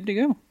should be good to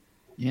go.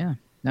 Yeah.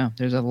 No,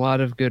 there's a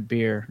lot of good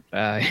beer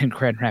in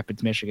Grand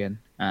Rapids, Michigan.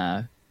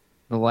 The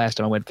last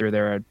time I went through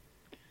there a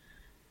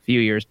few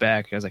years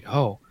back, I was like,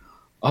 oh,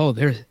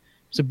 there's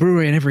a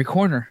brewery in every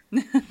corner.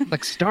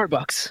 Like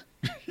Starbucks.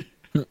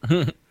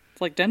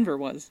 It's like Denver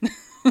was.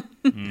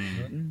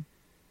 Mm.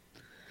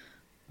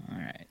 All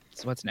right.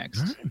 So what's next?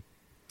 Right.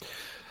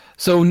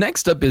 So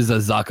next up is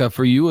Azaka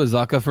for you,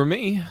 Azaka for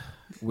me,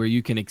 where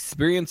you can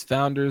experience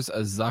Founders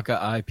Azaka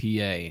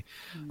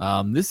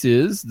IPA. This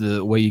is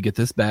the way you get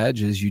this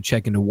badge is you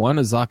check into one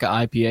Azaka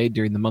IPA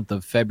during the month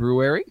of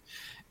February,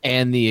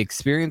 and the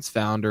Experience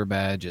Founder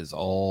badge is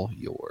all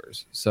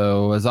yours.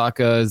 So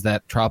Azaka is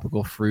that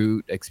tropical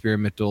fruit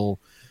experimental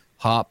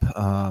hop.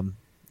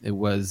 It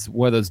was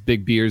one of those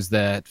big beers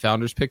that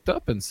Founders picked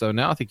up, and so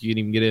now I think you can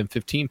even get it in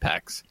 15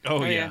 packs.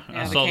 Oh yeah.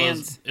 Yeah, I the saw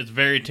cans. those. It's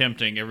very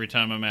tempting every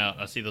time I'm out.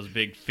 I see those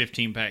big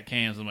 15-pack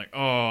cans. I'm like,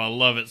 oh, I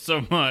love it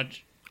so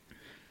much.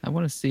 I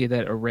want to see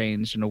that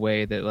arranged in a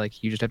way that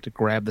like you just have to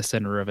grab the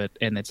center of it,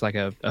 and it's like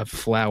a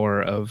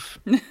flower of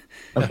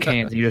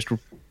cans. You just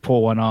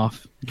pull one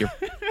off.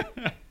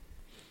 I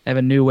have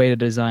a new way to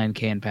design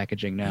can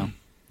packaging now.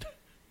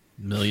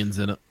 Millions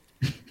in it.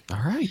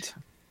 All right.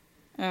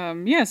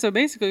 Yeah, so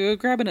basically go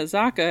grab an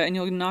Azaka and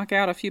you'll knock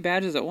out a few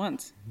badges at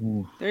once.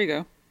 Ooh, There you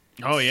go.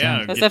 Oh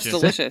yeah, That stuff's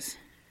delicious.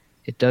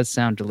 it does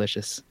sound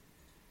delicious.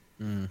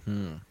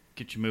 Mm-hmm.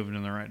 Get you moving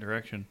in the right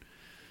direction.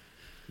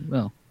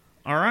 Well,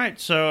 All right,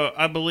 so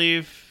I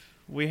believe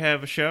we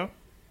have a show.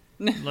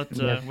 Let's.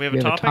 We have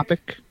a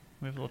topic.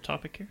 We have a little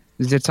topic here.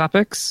 Is there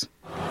topics?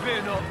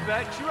 We're not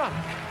that drunk.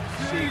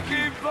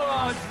 Cheeky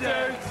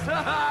bastards. We're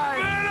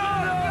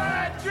not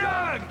that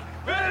drunk.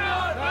 We're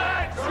not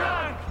that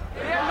drunk.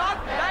 We're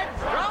not that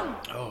drunk.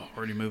 Oh,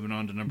 already moving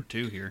on to number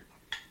 2 here.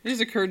 It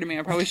just occurred to me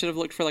I probably should have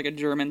looked for like a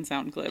German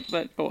sound clip,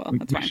 but oh well,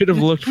 that's We fine. should have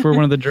looked for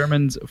one of the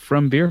Germans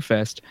from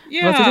Beerfest.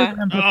 Yeah.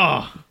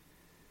 Oh,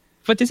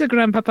 What is it,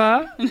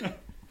 Grandpapa?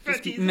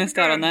 Just missed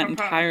out on that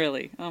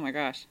entirely. Oh my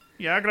gosh.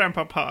 Yeah,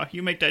 Grandpapa,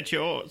 you make that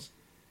yours.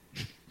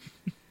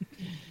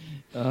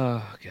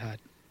 Oh God!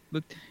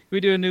 Look, can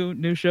we do a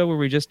new show where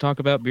we just talk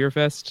about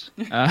Beerfest?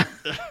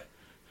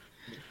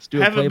 Let's do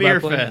Have a beer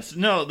play-by-play. fest.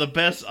 No, the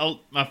best.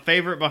 My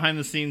favorite behind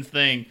the scenes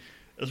thing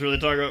is really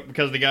talking about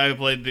because the guy who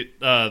played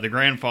the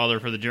grandfather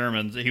for the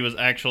Germans, he was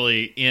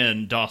actually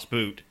in Das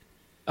Boot.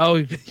 Oh,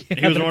 yeah,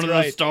 He was one that's of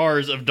right. the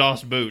stars of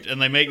Das Boot, and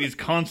they make these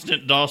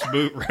constant Das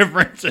Boot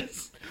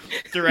references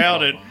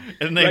throughout it.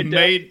 And they Right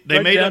made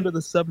down up to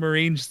the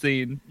submarine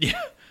scene.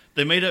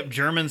 they made up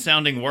German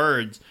sounding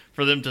words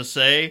for them to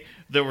say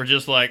that were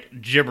just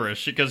like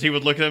gibberish. Because he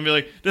would look at them and be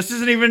like, "This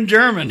isn't even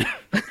German."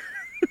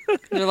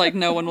 They're like,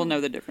 no one will know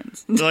the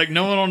difference. They're like,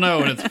 "No one will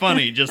know, and it's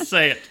funny. Just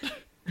say it."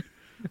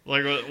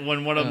 Like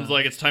when one of them's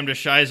like, "It's time to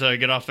Shiza,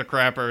 get off the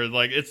crapper."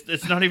 Like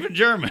it's not even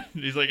German.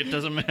 He's like, "It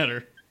doesn't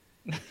matter."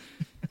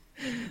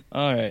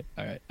 All right.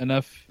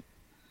 Enough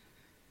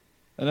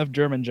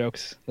German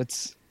jokes.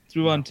 Let's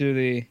move on to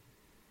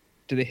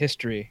the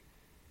history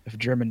of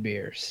German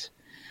beers.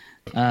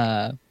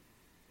 So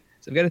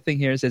I've got a thing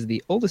here. It says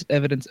the oldest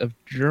evidence of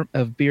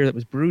beer that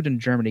was brewed in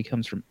Germany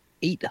comes from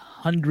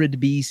 800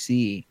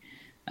 BC.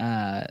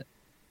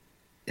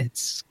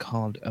 It's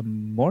called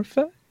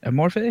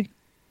Amorphe,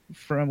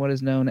 from what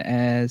is known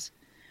as.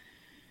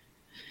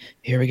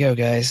 Here we go,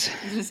 guys.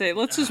 I was gonna say,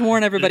 let's just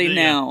warn everybody Yeah.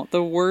 now.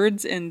 The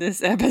words in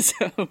this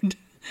episode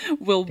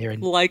will They're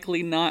in-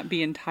 likely not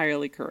be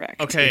entirely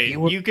correct. Okay,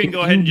 you If can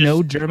go ahead and just.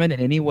 know German in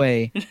any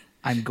way,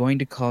 I'm going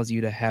to cause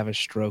you to have a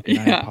stroke, and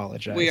I Yeah,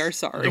 apologize. we are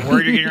sorry. The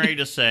word you're getting ready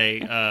to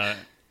say,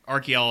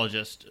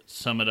 archaeologists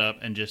sum it up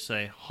and just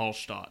say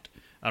Hallstatt.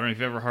 I don't know if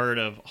you've ever heard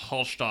of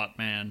Hallstatt,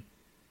 man,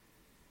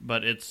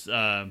 but it's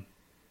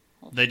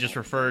they just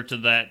refer to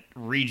that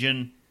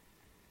region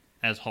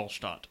as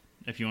Hallstatt.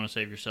 If you want to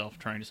save yourself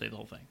trying to say the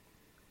whole thing,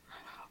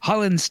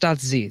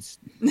 Hallenstadt.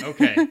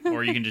 okay,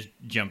 or you can just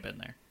jump in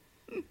there.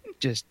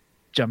 Just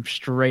jump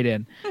straight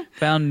in.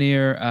 Found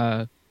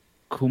near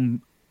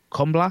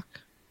Kumblach.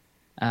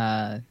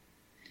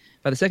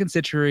 By the 2nd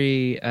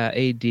century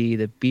AD,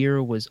 the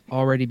beer was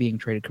already being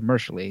traded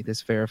commercially.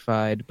 This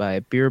verified by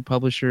a beer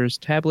publisher's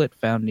tablet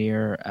found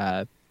near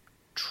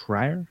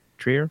Trier.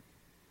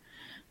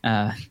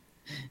 And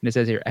it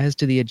says here, as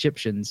to the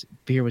Egyptians,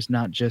 beer was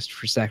not just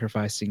for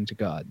sacrificing to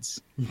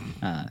gods.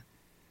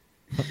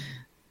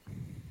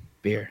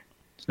 Beer.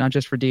 It's not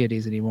just for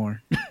deities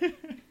anymore.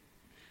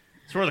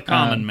 It's for the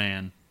common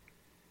man.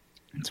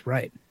 That's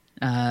right.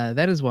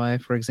 That is why,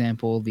 for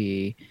example,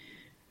 the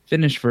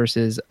Finnish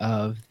verses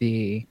of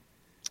the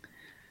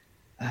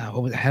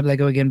how did that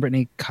go again,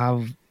 Brittany?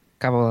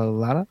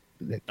 Kalevala?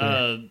 The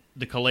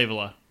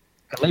Kalevala.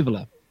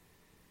 Kalevala.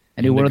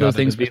 I knew one of those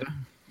things.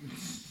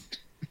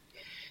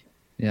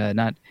 Yeah,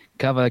 not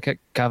Kava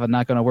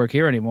not going to work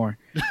here anymore.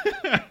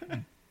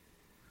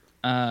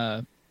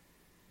 The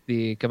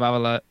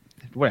Kalevala,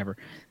 whatever.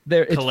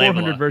 There, it's Kalevala.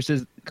 400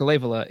 verses.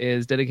 Kalevala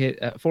is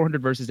dedicated.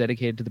 400 verses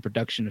dedicated to the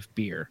production of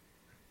beer.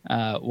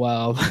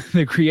 While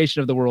the creation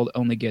of the world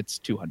only gets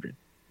 200.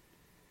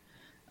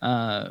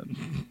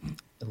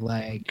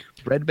 Like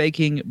bread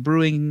baking,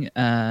 brewing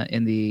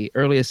in the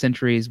earliest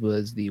centuries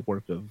was the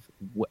work of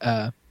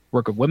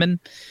women.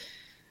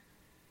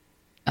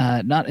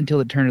 Not until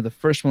the turn of the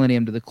first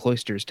millennium did the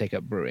cloisters take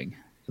up brewing.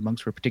 The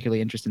monks were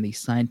particularly interested in the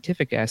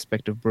scientific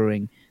aspect of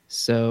brewing,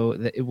 so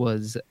that it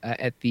was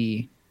at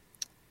the...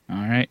 All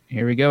right,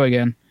 here we go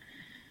again.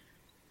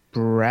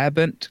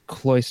 Brabant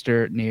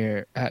cloister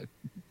near...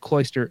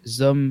 Cloister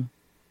zum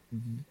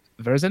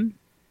Verzen?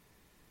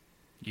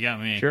 You got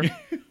me. Sure.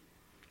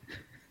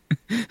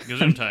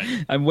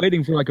 Gesundheit. I'm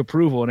waiting for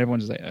approval, and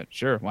everyone's like,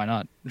 sure, why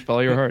not?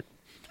 Follow your heart.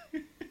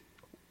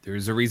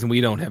 There's a reason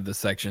we don't have this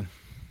section.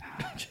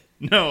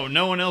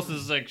 No one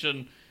else's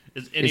section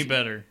is any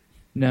better.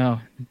 No,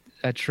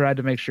 I tried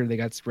to make sure they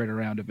got spread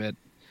around a bit.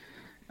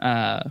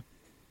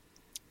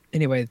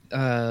 Anyway,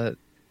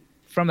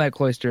 from that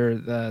cloister,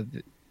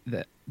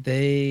 let's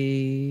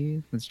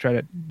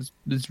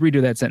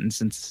redo that sentence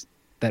since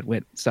that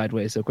went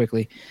sideways so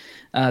quickly.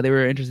 They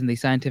were interested in the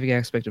scientific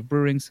aspect of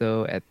brewing,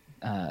 so at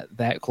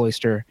that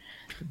cloister,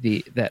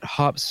 that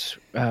hops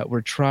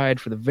were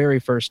tried for the very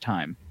first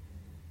time.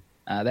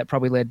 That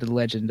probably led to the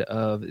legend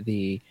of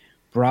the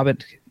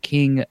Brabant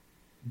king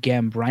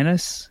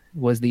Gambrinus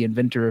was the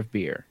inventor of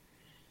beer.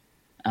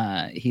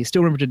 He is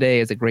still remembered today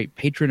as a great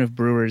patron of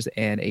brewers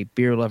and a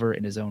beer lover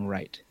in his own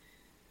right.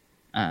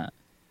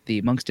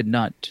 The monks did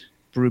not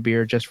brew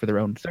beer just for their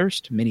own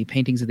thirst. Many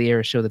paintings of the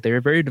era show that they were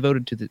very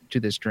devoted to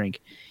this drink,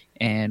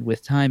 and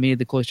with time, many of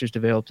the cloisters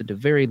developed into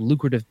very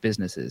lucrative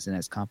businesses, and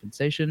as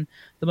compensation,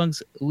 the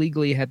monks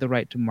legally had the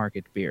right to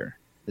market beer.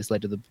 This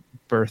led to the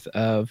birth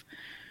of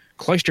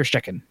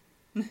Kloisterstecken.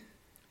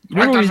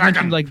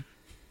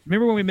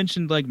 Remember when we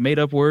mentioned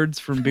made-up words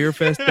from Beer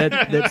Fest?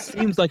 That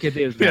seems like it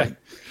is, right?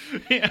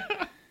 Yeah.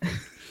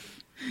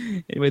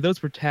 Anyway,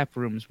 those were tap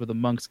rooms where the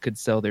monks could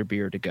sell their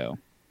beer to go.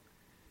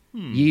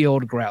 Ye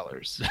old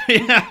growlers.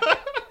 Yeah.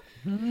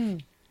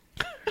 It's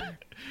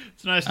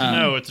nice to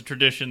know it's a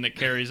tradition that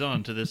carries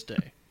on to this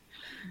day.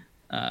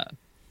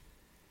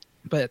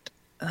 But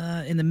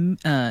in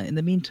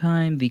the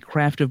meantime, the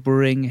craft of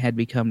brewing had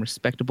become a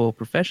respectable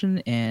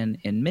profession, and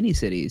in many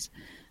cities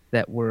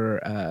that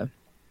were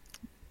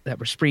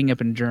springing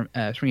up in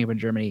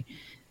Germany,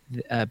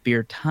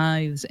 beer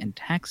tithes and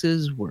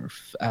taxes were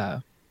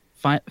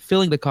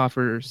filling the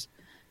coffers,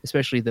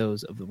 especially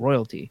those of the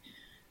royalty.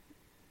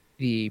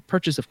 The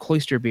purchase of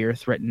cloister beer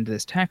threatened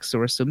this tax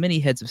source, so many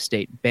heads of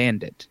state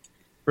banned it.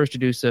 First to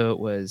do so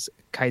was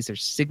Kaiser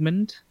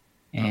Sigmund,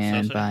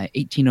 and by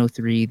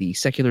 1803, the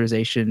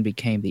secularization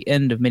became the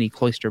end of many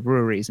cloister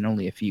breweries, and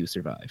only a few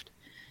survived.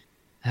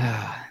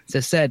 It's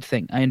a sad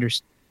thing. I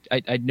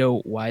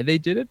know why they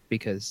did it,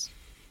 because,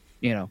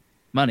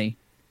 money.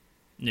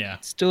 Yeah.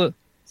 Still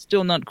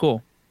not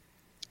cool.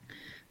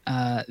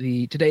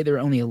 Today there are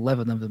only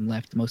 11 of them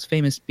left, the most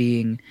famous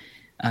being...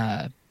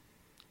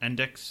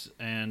 Endex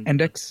and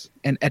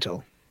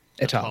Ettal.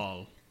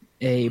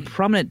 A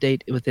prominent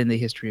date within the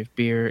history of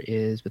beer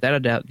is, without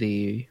a doubt,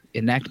 the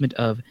enactment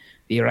of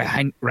the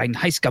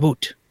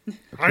Reinheitsgebot.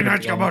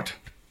 Reinheitsgebot!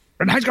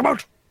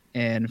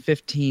 In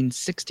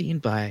 1516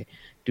 by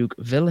Duke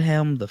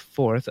Wilhelm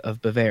IV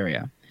of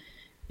Bavaria.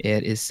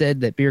 It is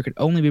said that beer could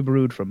only be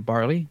brewed from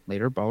barley,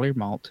 later barley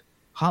malt,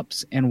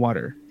 hops, and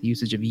water. The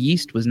usage of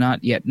yeast was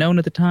not yet known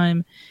at the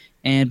time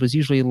and was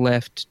usually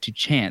left to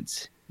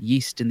chance.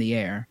 Yeast in the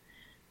air.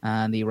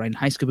 The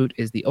Reinheitsgebot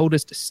is the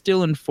oldest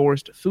still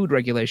enforced food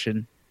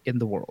regulation in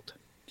the world.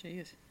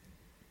 Jeez.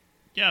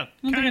 Yeah, I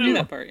don't think I knew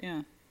that part,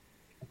 yeah.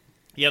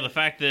 Yeah, the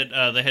fact that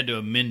they had to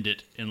amend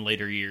it in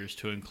later years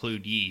to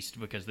include yeast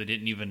because they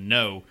didn't even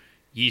know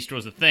yeast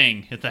was a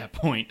thing at that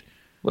point.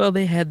 Well,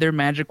 they had their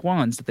magic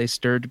wands that they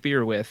stirred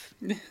beer with.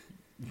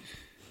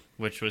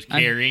 Which was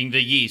carrying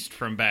the yeast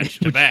from batch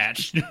to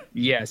batch.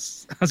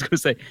 Yes. I was going to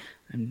say,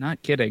 I'm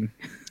not kidding.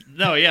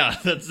 No, yeah,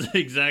 that's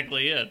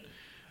exactly it.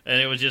 And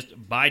it was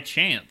just by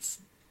chance.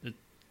 It's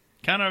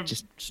kind of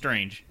just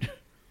strange.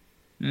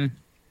 All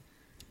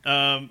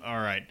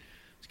right.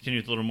 Let's continue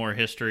with a little more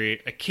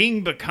history. A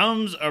king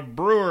becomes a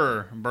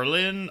brewer.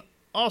 Berlin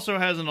also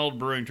has an old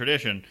brewing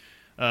tradition.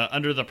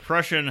 Under the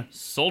Prussian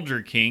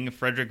soldier king,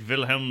 Frederick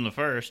Wilhelm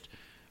I,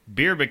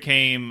 beer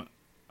became...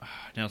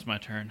 now it's my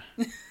turn.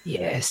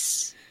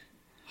 Yes.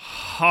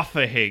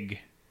 Hoffig.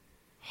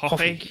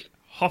 Hoffig.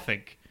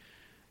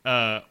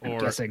 Or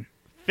Guessing.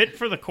 fit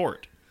for the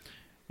court,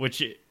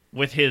 which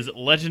with his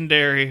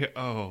legendary...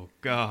 Oh,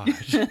 God.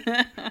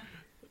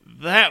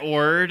 That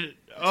word...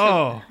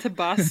 Oh.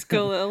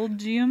 Tabasco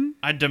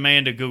I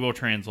demand a Google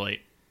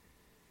Translate.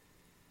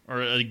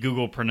 Or a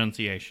Google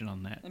pronunciation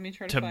on that. Let me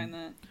try to find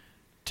that.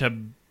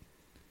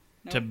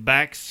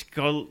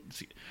 Tabasco.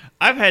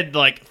 I've had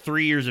like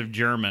 3 years of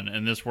German,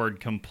 and this word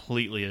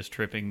completely is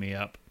tripping me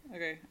up.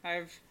 Okay,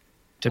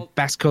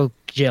 Tabasco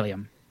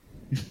Gelium.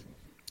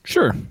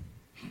 Sure.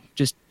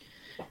 Just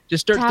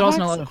start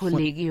tossing a lot of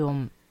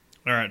Tabakskollegium.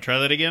 All right, try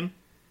that again.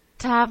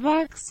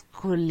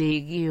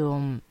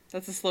 Tabakskollegium.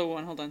 That's a slow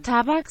one. Hold on.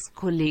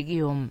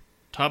 Tabakskollegium.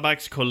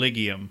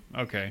 Tabakskollegium.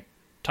 Okay.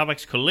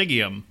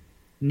 Tabakskollegium.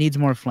 Needs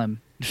more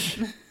phlegm.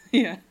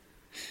 Yeah.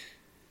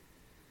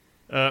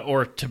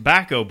 Or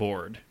tobacco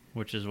board,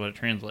 which is what it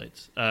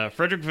translates.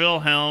 Frederick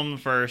Wilhelm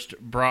I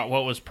brought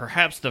what was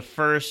perhaps the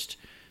first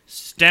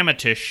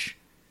Stammtisch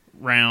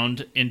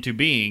round into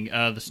being.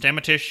 The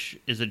Stammtisch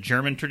is a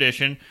German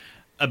tradition,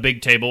 a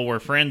big table where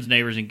friends,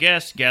 neighbors, and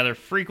guests gather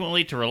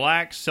frequently to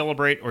relax,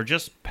 celebrate, or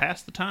just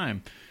pass the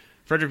time.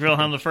 Frederick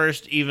Wilhelm I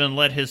even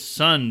let his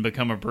son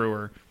become a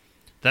brewer.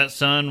 That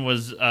son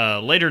was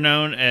later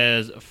known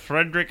as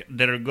Frederick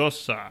der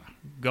Gossa.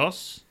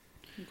 Gross?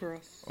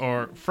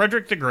 Or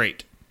Frederick the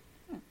Great.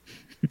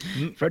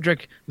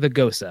 Frederick the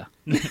Gossa.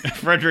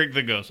 Frederick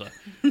the Gossa.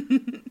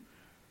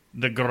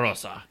 The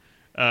Grossa.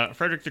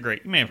 Frederick the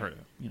Great. You may have heard of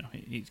him. You know,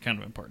 he's kind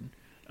of important.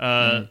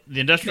 The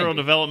industrial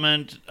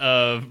development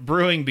of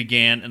brewing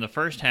began in the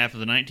first half of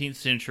the 19th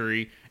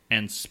century,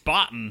 and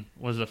Spaten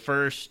was at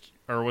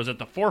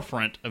the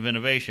forefront of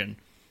innovation.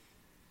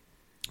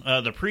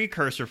 The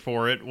precursor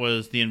for it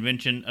was the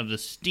invention of the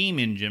steam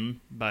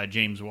engine by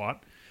James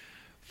Watt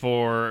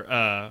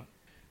for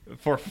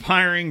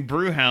firing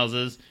brew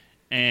houses,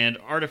 and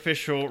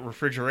artificial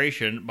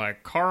refrigeration by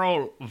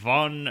Carl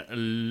von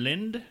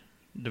Linde,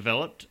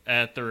 developed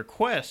at the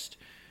request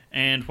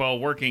and while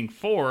working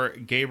for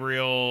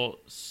Gabriel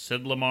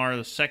Sedlmar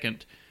II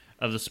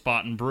of the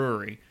Spaten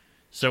Brewery.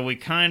 So we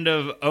kind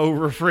of owe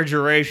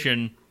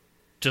refrigeration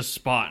to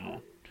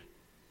Spaten.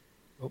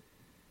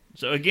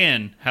 So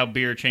again, how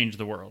beer changed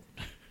the world.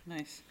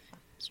 Nice.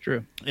 It's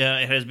true.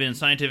 It has been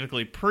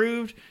scientifically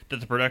proved that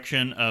the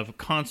production of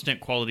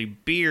constant quality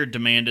beer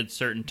demanded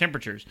certain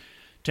temperatures.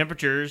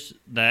 Temperatures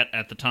that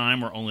at the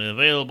time were only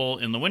available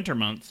in the winter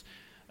months.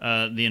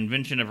 The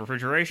invention of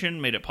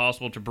refrigeration made it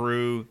possible to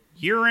brew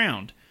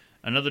year-round.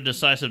 Another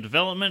decisive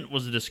development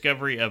was the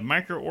discovery of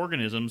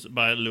microorganisms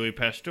by Louis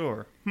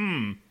Pasteur.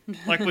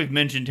 Like we've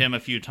mentioned him a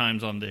few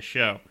times on this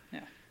show. Yeah.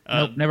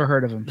 Nope, never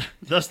heard of him.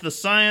 Thus, the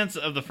science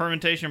of the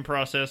fermentation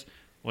process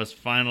was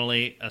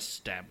finally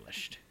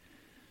established.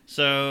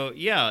 So,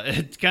 yeah,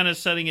 it's kind of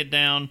setting it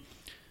down.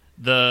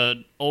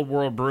 The old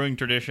world brewing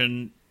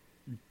tradition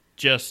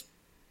just,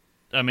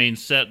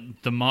 set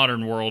the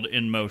modern world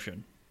in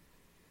motion.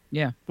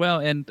 Yeah, well,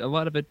 and a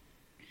lot of it,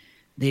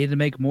 they needed to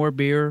make more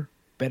beer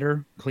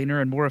better,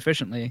 cleaner, and more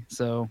efficiently,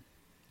 so...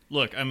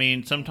 Look,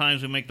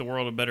 sometimes we make the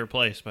world a better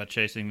place by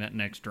chasing that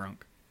next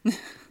drunk.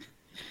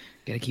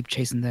 Gotta keep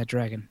chasing that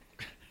dragon.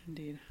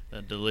 Indeed.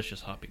 That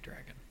delicious hoppy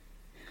dragon.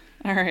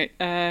 All right,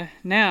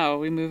 now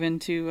we move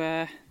into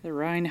the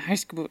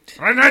Reinheitsgebot.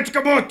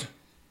 Reinheitsgebot!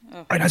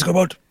 Oh.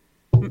 Reinheitsgebot!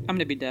 I'm going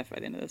to be deaf by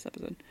the end of this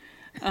episode.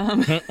 All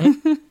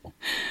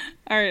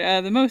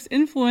right, the most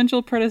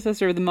influential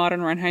predecessor of the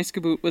modern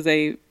Reinheitsgebot was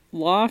a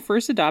law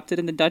first adopted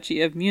in the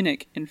Duchy of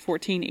Munich in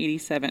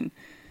 1487.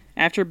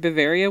 After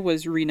Bavaria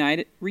was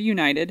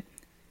reunited,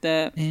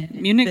 the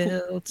Munich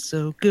felt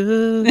so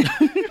good.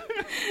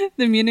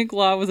 The Munich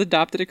Law was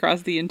adopted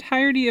across the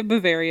entirety of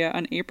Bavaria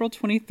on April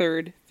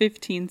 23rd,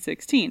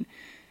 1516.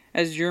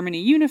 As Germany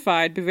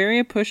unified,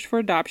 Bavaria pushed for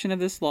adoption of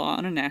this law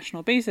on a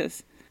national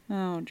basis.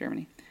 Oh,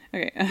 Germany.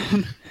 Okay.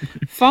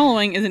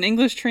 Following is an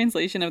English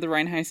translation of the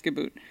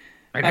Reinheitsgebot.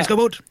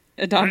 Reinheitsgebot!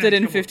 Adopted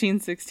in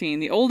 1516.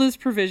 The oldest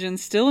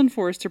provisions still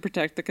enforced to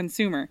protect the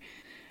consumer.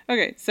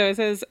 Okay, so it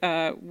says,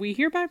 we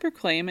hereby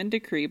proclaim and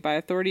decree by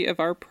authority of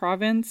our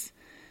province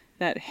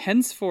that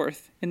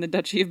henceforth in the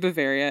Duchy of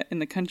Bavaria, in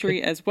the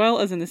country as well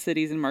as in the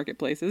cities and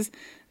marketplaces,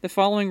 the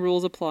following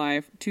rules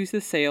apply to the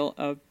sale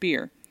of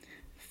beer.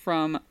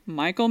 From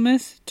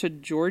Michaelmas to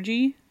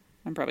Georgie,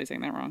 I'm probably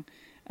saying that wrong,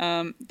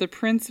 the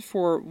prince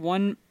for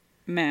one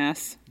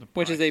mass,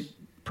 which is a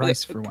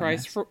price for one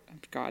mass.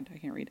 God, I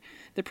can't read.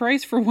 The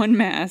price for one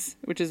mass,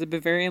 which is a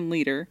Bavarian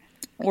liter,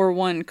 or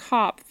one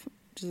Kopf,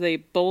 which is a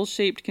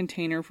bowl-shaped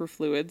container for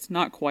fluids,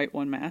 not quite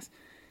one mass,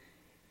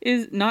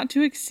 is not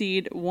to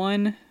exceed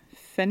one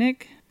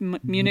Pfennig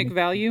Munich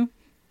value.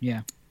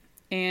 Yeah.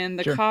 And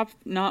the Kopf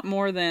not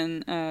more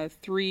than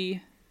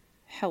 3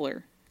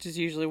 Heller, which is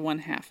usually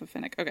 1/2 of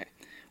Pfennig. Okay.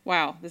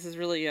 Wow, this is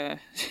really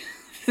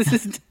this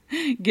is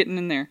getting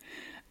in there.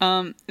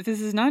 If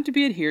this is not to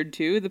be adhered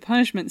to, the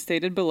punishment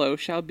stated below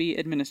shall be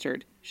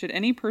administered. Should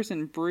any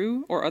person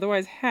brew or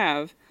otherwise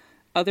have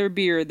other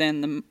beer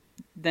than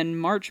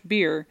March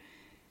beer,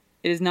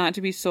 it is not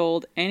to be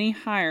sold any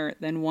higher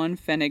than 1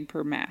 pfennig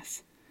per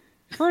mass.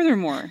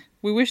 Furthermore,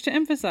 we wish to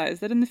emphasize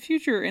that in the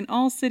future, in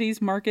all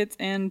cities, markets,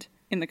 and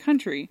in the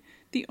country,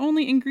 the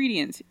only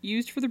ingredients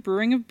used for the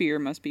brewing of beer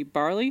must be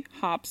barley,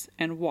 hops,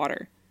 and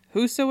water.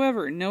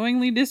 Whosoever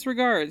knowingly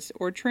disregards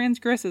or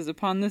transgresses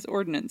upon this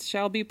ordinance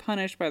shall be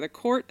punished by the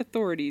court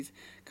authorities,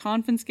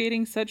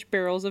 confiscating such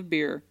barrels of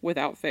beer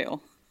without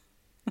fail.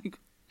 Like,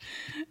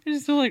 I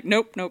just feel like,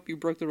 nope, you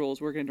broke the rules.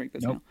 We're going to drink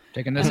this now.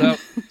 Taking this out.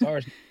 It's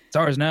ours. It's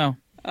ours now.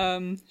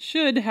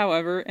 Should,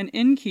 however, an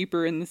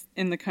innkeeper in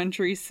the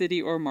country,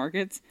 city, or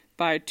markets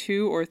buy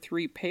 2 or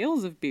 3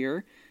 pails of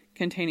beer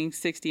containing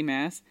 60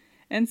 mass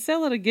and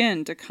sell it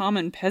again to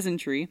common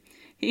peasantry,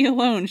 he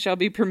alone shall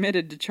be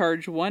permitted to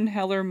charge 1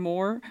 heller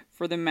more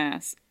for the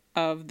mass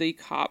of the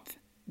Kopf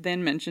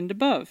than mentioned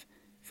above.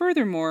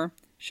 Furthermore,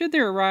 should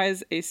there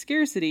arise a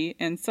scarcity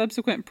and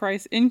subsequent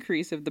price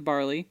increase of the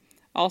barley,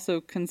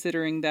 also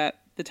considering that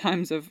the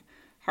times of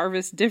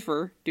harvest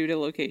differ due to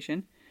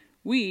location,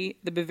 we,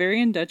 the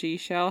Bavarian Duchy,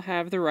 shall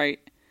have the right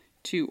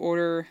to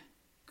order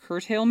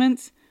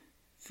curtailments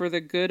for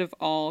the good of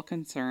all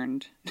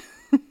concerned.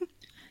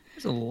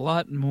 There's a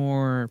lot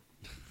more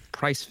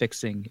price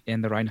fixing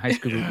in the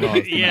Reinheitsgebot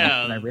laws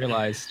than I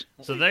realized.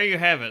 So there you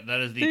have it. That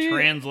is the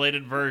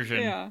translated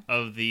version Yeah.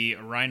 of the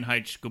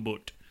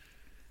Reinheitsgebot,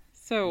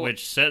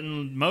 which set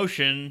in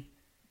motion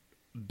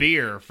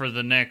beer for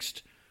the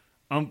next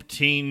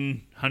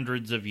umpteen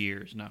hundreds of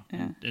years.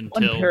 Until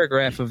one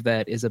paragraph of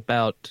that is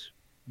about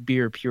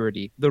beer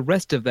purity. The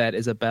rest of that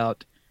is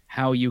about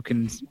how you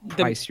can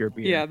price your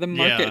beer. Yeah, the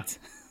markets.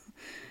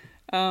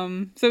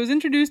 So it was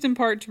introduced in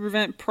part to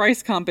prevent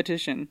price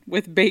competition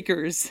with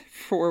bakers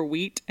for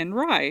wheat and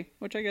rye,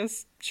 which I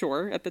guess,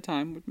 sure, at the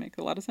time would make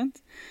a lot of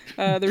sense.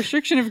 The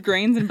restriction of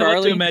grains and I like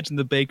barley. to imagine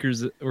the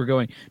bakers were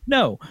going,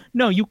 no,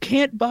 you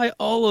can't buy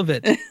all of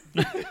it.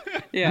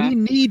 Yeah. We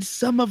need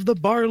some of the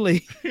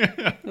barley.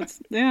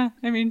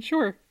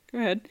 Sure. Go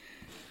ahead.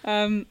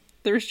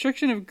 The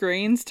restriction of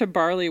grains to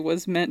barley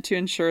was meant to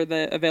ensure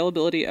the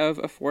availability of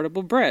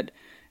affordable bread,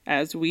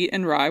 as wheat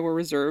and rye were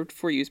reserved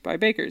for use by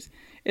bakers.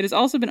 It has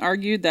also been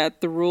argued that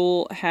the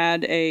rule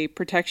had a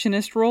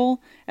protectionist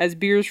role, as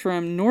beers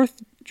from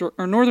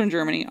northern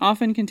Germany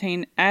often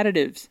contain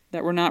additives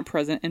that were not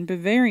present in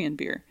Bavarian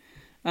beer.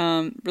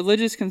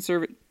 Religious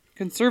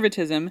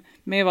conservatism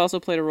may have also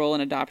played a role in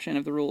adoption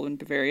of the rule in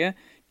Bavaria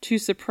to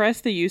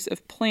suppress the use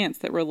of plants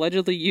that were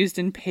allegedly used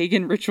in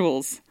pagan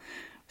rituals,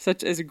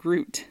 such as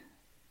Groot.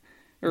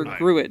 Or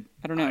Gruit.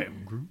 I don't know. I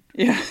am Groot.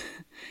 Yeah.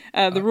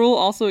 The rule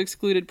also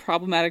excluded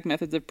problematic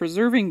methods of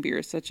preserving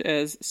beer, such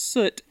as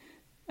soot,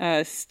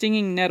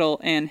 stinging nettle,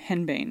 and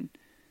henbane.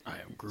 I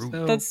am Groot.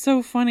 That's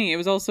so funny. It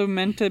was also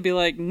meant to be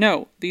like,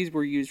 no, these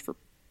were used for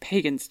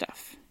pagan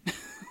stuff.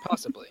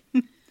 Possibly.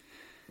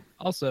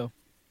 Also,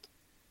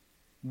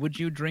 would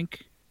you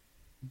drink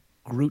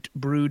Groot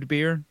brewed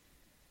beer?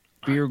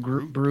 Beer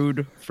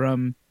brewed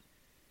from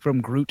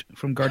Groot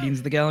from Guardians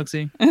of the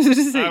Galaxy?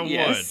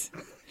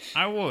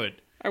 I would.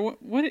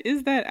 What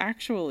is that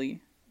actually?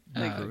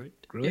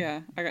 Groot?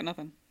 Yeah, I got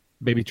nothing.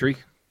 Baby tree.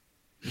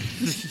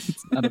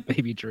 It's not a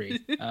baby tree.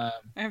 I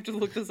have to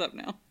look this up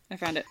now. I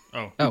found it.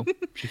 Oh,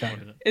 she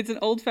found it. It's an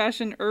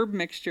old-fashioned herb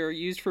mixture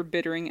used for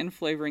bittering and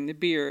flavoring the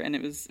beer, and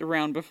it was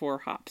around before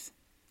hops,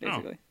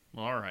 basically.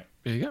 Well, all right.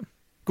 There you go.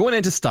 Going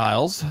into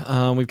styles,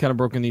 we've kind of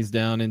broken these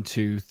down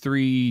into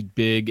 3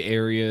 big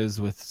areas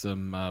with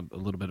some a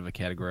little bit of a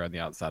category on the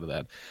outside of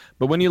that.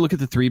 But when you look at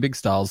the 3 big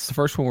styles, the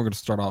first one we're going to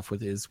start off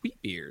with is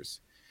wheat beers.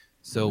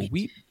 So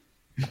wheat.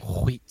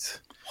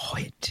 Wheat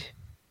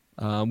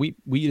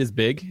is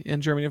big in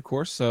Germany, of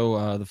course.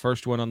 So the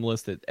first one on the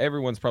list that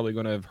everyone's probably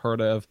going to have heard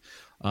of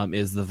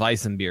is the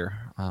Weissenbier.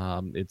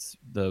 It's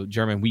the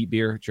German wheat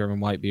beer, German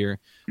white beer.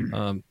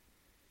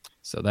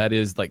 So that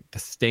is like the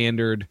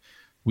standard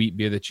wheat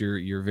beer that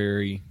you're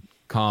very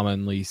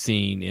commonly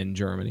seen in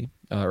Germany,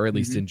 or at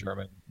least in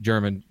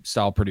German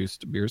style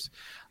produced beers.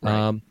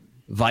 Right.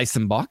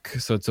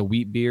 Weissenbock, so it's a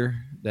wheat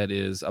beer that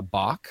is a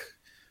bock.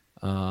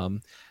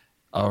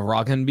 A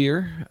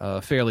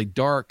Roggenbier, fairly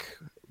dark,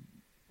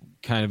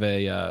 kind of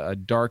a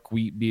dark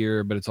wheat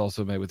beer, but it's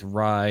also made with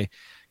rye.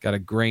 Got a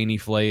grainy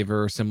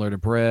flavor, similar to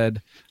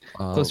bread.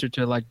 Closer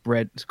to like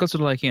bread. It's closer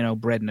to like,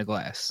 bread in a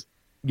glass.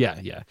 Yeah.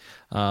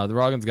 The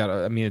Roggen's got,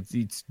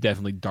 it's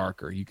definitely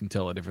darker. You can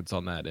tell a difference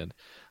on that end.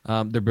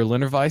 The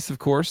Berliner Weiss, of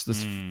course,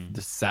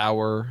 the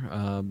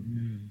sour,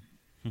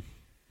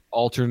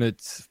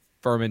 alternate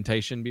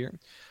fermentation beer.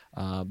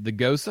 The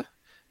Gose.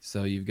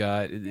 So you've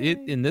got it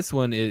in this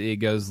one. It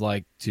goes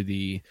like to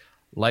the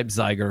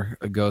Leipziger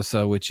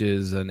Gose, which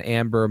is an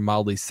amber,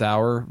 mildly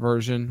sour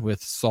version with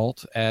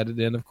salt added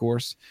in, of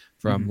course,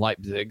 from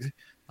Leipzig.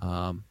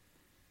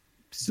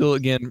 Still,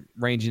 again,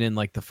 ranging in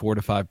like the 4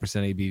 to 5%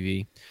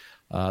 ABV.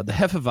 The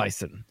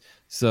Hefeweizen.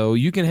 So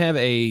you can have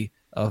a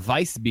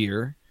Weiss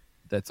beer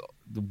that's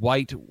the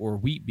white or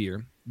wheat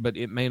beer, but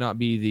it may not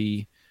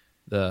be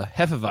the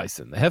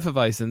Hefeweizen. The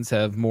Hefeweizens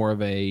have more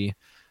of a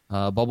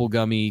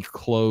bubblegummy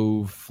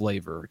clove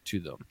flavor to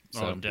them.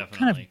 So Oh, definitely. What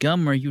kind of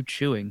gum are you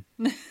chewing?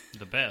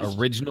 The best.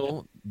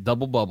 original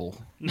double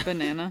bubble.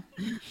 Banana.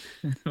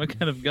 What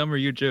kind of gum are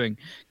you chewing?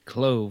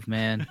 Clove,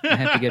 man. I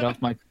have to get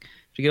off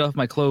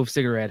my clove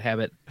cigarette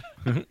habit.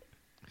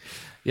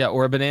 Yeah,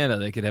 or a banana.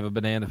 They could have a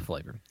banana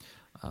flavor.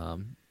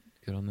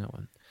 Good on that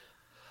one.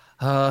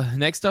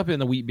 Next up in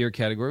the wheat beer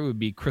category would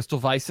be Crystal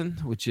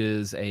Weissen, which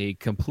is a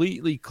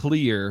completely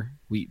clear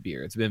wheat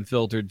beer. It's been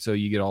filtered so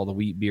you get all the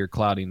wheat beer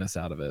cloudiness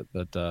out of it,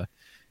 but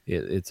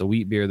it's a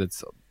wheat beer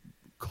that's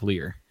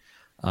clear.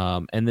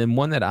 And then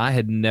one that I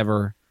had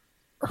never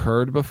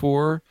heard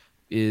before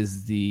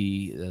is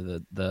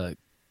the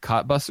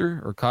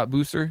Kottbusser or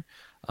Kottbusser.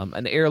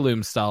 An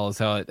heirloom style is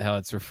how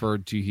it's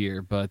referred to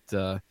here, but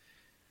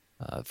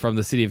from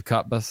the city of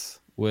Cottbus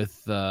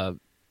with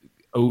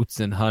oats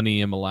and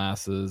honey and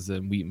molasses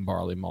and wheat and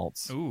barley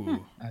malts.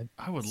 Ooh,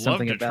 I would love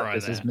Something to about try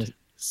this that.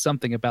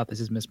 something about this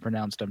is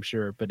mispronounced, I'm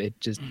sure, but it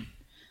just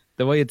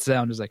the way it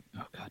sounds is like,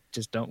 oh god,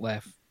 just don't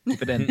laugh.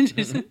 Keep it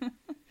in.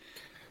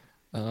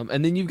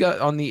 And then you've got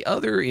on the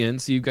other end,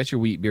 so you've got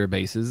your wheat beer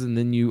bases, and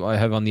then you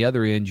have on the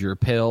other end your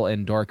pale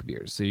and dark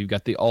beers. So you've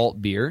got the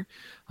alt beer,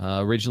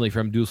 originally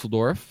from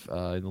Dusseldorf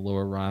in the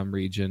Lower Rhine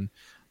region.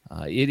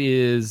 It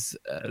is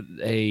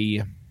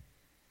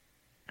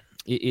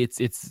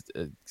it's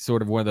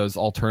sort of one of those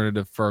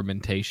alternative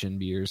fermentation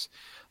beers,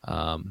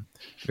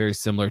 very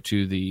similar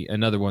to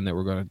another one that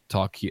we're going to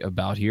talk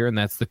about here, and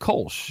that's the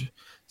Kolsch.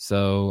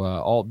 So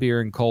alt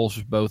beer and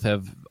Kolsch both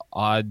have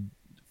odd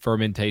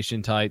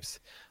fermentation types.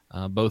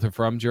 Both are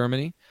from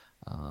Germany,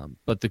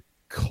 but the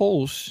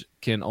Kolsch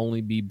can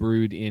only be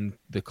brewed in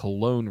the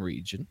Cologne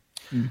region.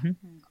 Mhm.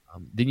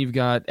 Then you've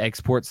got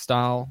export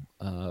style,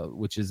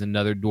 which is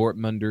another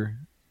Dortmunder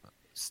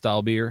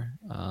style beer.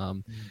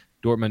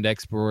 Dortmund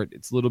export,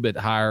 it's a little bit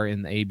higher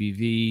in the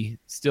ABV,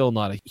 still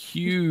not a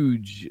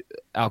huge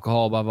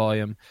alcohol by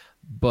volume,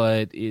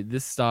 but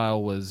this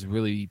style was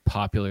really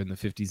popular in the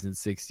 50s and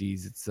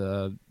 60s. It's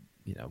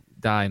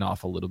dying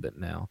off a little bit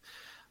now.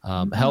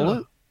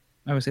 Hella.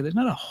 I would say there's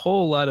not a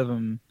whole lot of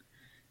them,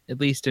 at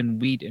least in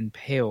wheat and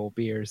pale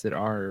beers, that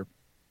are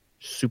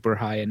super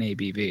high in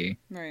ABV.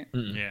 Right.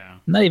 Yeah.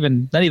 Not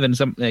even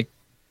some like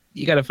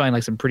you got to find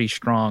like some pretty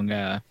strong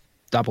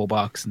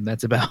Doppelbocks, and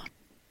that's about.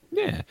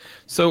 Yeah.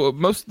 So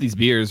most of these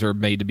beers are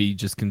made to be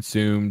just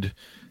consumed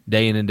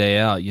day in and day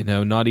out,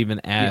 not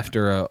even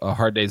after a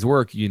hard day's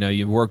work.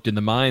 You've worked in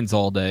the mines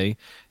all day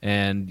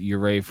and you're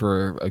ready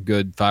for a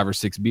good 5 or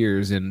 6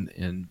 beers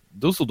in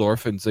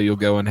Dusseldorf. And so you'll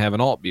go and have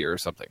an alt beer or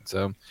something.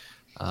 So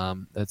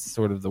that's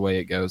sort of the way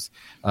it goes.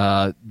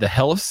 The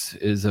Helles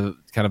is a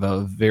kind of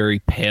a very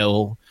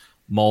pale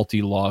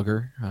malty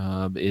lager.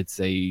 It's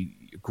a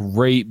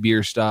great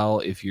beer style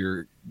if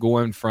you're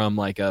going from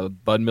like a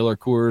Bud Miller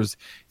Coors.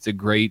 It's a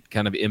great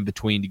kind of in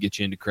between to get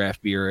you into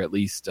craft beer, at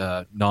least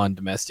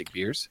non-domestic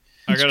beers.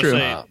 I gotta true.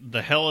 say,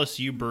 the Helles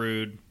you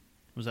brewed,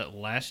 was that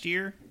last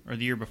year or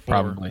the year before?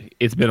 Probably.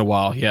 It's been a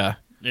while. Yeah.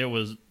 It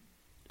was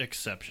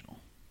exceptional.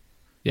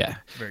 Yeah.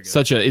 Very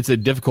good. It's a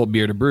difficult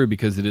beer to brew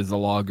because it is a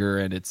lager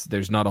and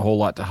there's not a whole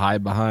lot to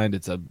hide behind.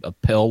 It's a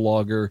pale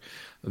lager,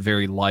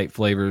 very light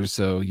flavors.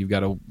 So you've got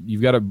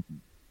to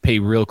pay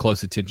real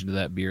close attention to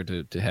that beer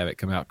to have it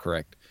come out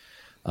correct.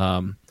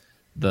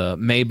 The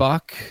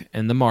Maybach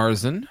and the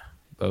Marzen,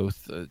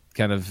 both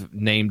kind of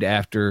named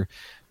after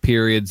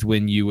periods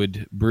when you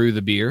would brew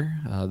the beer.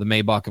 The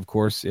Maybach, of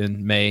course,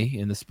 in May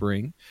in the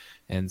spring.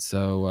 And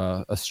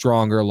so a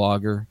stronger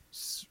lager,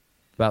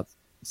 about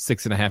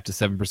 6.5 to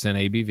 7%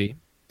 ABV.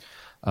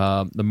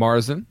 The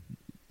Marzen,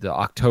 the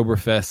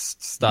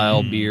Oktoberfest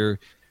style beer,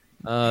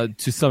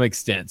 to some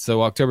extent. So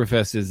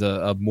Oktoberfest is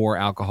a more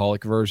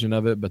alcoholic version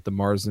of it, but the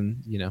Marzen,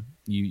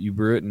 you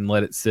brew it and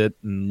let it sit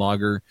and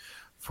lager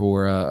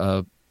for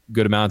a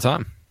good amount of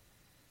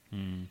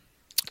time.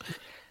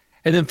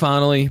 And then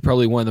finally,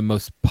 probably one of the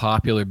most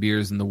popular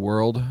beers in the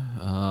world,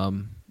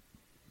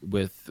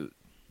 with,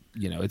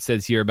 it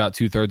says here about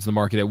 2/3 of the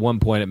market. At one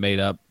point, it made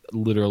up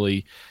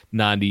literally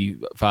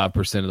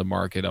 95% of the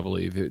market, I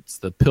believe. It's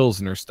the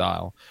Pilsner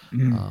style.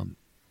 A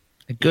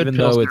good even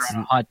though Pilsner it's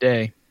on a hot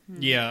day.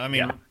 Yeah, I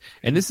mean,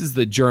 and this is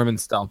the German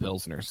style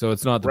Pilsner, so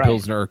it's not the Right.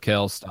 Pilsner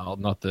Urquell style,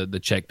 not the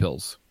Czech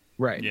Pils.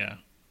 Right. yeah.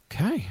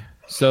 Okay.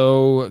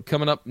 So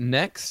coming up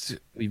next,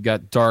 we've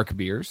got dark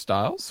beer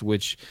styles,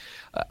 which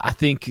I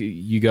think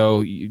you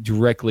go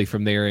directly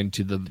from there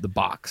into the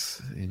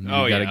box. And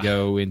you've got to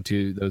go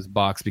into those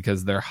box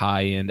because they're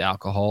high-end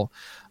alcohol.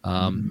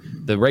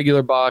 The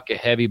regular bock, a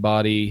heavy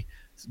body,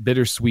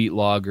 bittersweet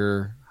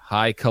lager,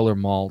 high color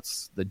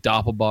malts. The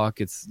Doppelbock,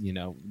 it's,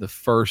 the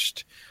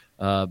first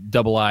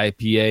double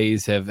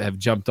IPAs have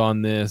jumped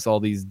on this, all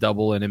these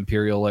double and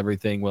imperial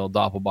everything. Well,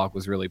 Doppelbock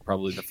was really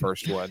probably the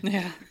first one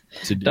Yeah.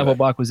 to do it.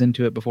 Doppelbock was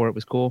into it before it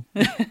was cool.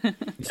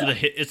 It's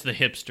the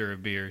hipster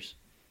of beers.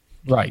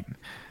 Right.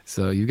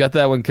 So you've got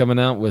that one coming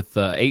out with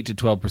 8 to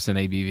 12%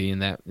 ABV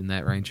in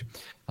that range.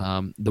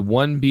 The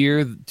one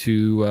beer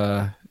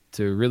to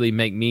really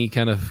make me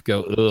kind of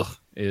go ugh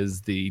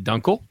is the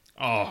Dunkel.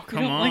 Oh, You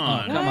come don't like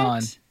on. what? Come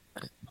on.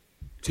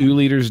 2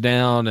 liters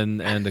down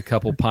and a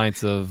couple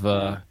pints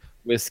of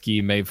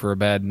whiskey made for a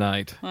bad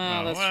night.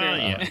 Well, Oh, that's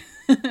well, true.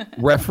 yeah.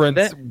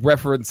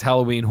 Reference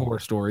Halloween Horror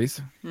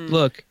Stories.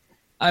 Look,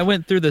 I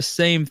went through the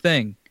same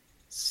thing.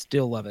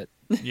 Still love it.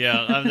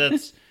 Yeah,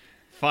 that's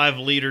 5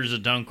 liters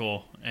of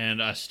Dunkel,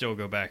 and I still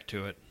go back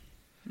to it.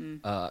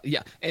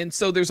 Yeah, and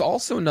so there's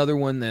also another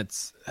one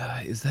that's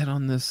is that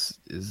on this?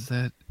 Is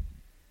that?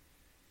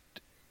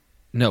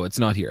 No, it's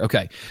not here.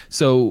 Okay,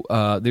 so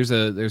there's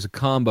a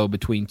combo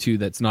between 2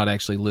 that's not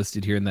actually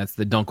listed here, and that's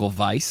the Dunkel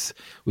Weiss,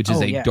 which is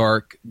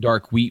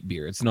dark wheat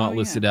beer. It's not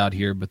listed out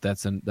here, but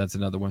that's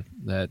another one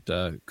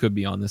that could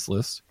be on this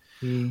list.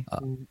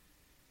 No,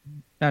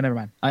 never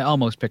mind. I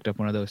almost picked up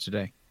one of those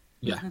today.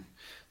 Yeah,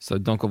 so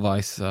Dunkel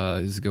Weiss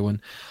is a good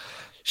one.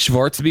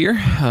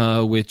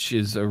 Schwarzbier, which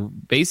is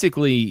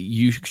basically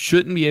you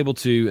shouldn't be able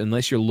to,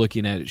 unless you're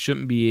looking at it,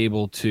 shouldn't be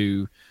able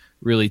to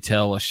really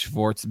tell a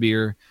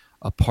Schwarzbier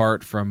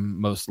apart from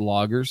most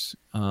lagers.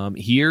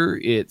 Here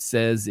it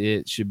says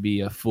it should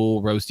be a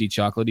full roasty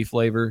chocolatey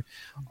flavor.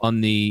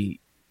 On the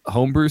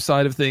homebrew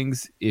side of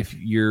things, if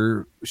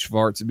your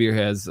Schwarzbier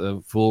has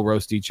a full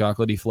roasty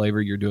chocolatey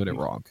flavor, you're doing it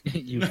wrong.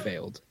 You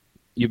failed.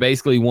 You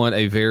basically want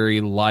a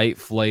very light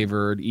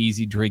flavored,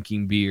 easy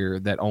drinking beer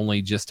that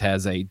only just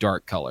has a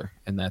dark color,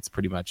 and that's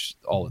pretty much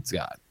all it's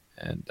got.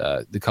 And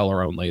the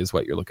color only is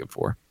what you're looking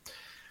for.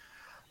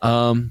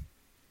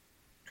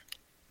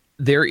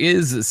 There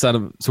is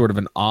sort of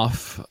an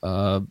off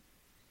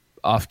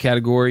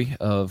category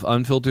of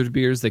unfiltered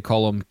beers. They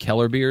call them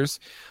Keller beers,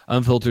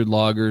 unfiltered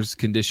lagers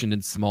conditioned in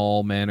a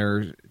similar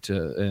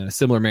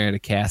manner to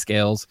cask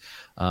ales.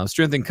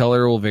 Strength and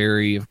color will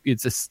vary.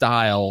 It's a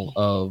style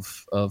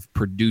of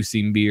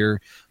producing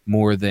beer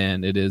more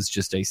than it is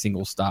just a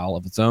single style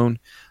of its own.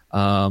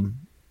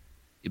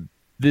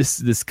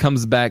 This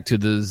comes back to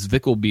the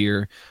Zwickel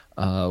beer,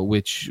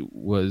 which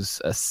was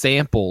a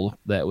sample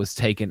that was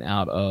taken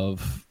out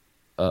of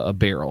a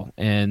barrel,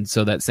 and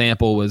so that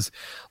sample was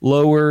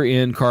lower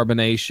in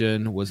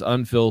carbonation, was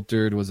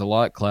unfiltered, was a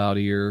lot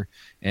cloudier,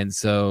 and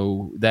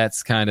so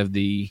that's kind of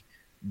the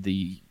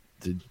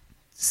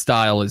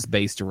style is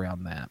based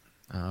around that.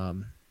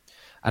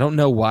 I don't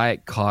know why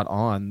it caught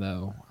on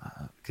though,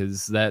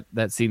 because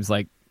that seems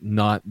like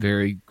not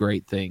very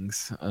great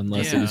things,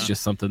 unless it was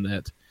just something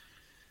that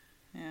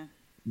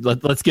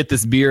let's get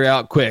this beer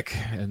out quick,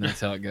 and that's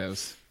how it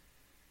goes.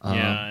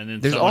 Yeah,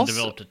 and then someone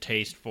developed a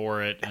taste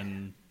for it,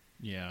 and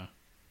yeah.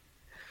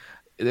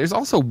 There's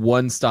also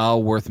one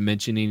style worth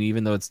mentioning,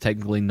 even though it's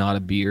technically not a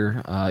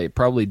beer. It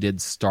probably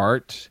did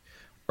start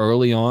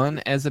early on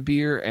as a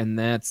beer, and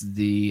that's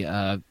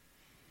the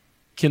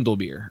Kindle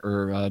beer.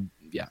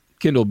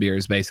 Kindle beer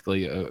is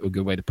basically a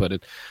good way to put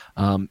it.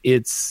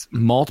 It's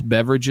malt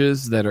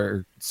beverages that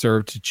are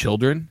served to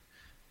children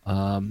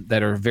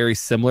that are very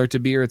similar to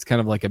beer. It's kind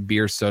of like a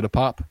beer soda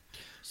pop.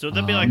 So would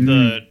that be like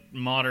the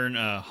modern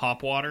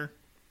hop water?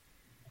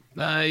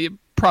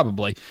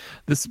 Probably.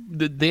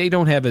 They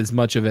don't have as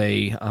much of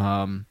a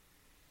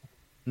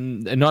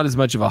not as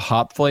much of a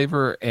hop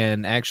flavor,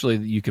 and actually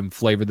you can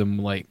flavor them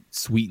like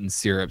sweetened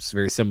syrups,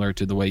 very similar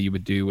to the way you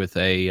would do with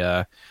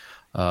a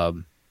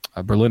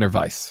Berliner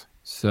Weiss.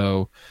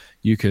 So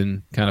you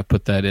can kind of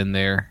put that in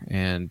there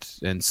and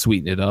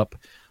sweeten it up,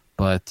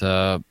 but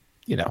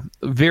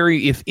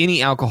if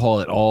any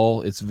alcohol at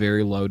all, it's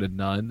very low to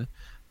none.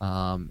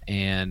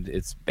 And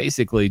it's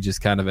basically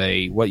just kind of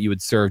what you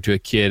would serve to a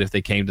kid if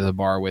they came to the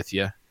bar with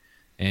you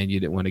and you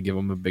didn't want to give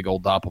them a big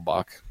old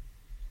Doppelbock.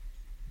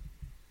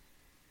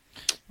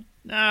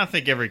 I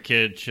think every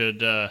kid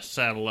should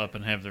saddle up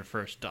and have their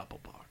first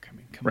Doppelbock. I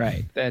mean, come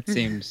on. That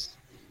seems...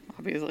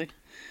 Obviously.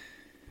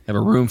 Have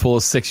a room full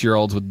of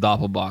 6-year-olds with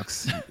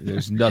Doppelbocks.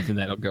 There's nothing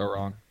that'll go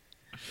wrong.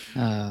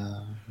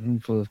 Room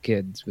full of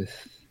kids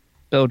with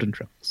Belgian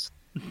truffles.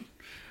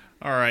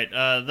 All right,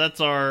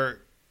 that's our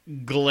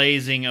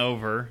glazing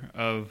over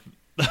of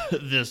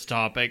this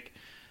topic.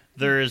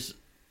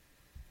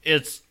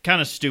 It's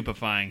kind of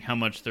stupefying how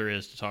much there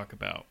is to talk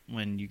about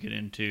when you get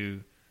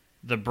into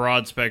the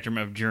broad spectrum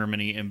of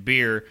Germany and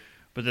beer,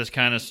 but this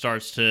kind of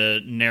starts to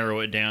narrow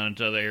it down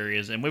into other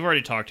areas. And we've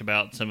already talked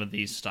about some of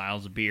these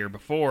styles of beer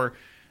before,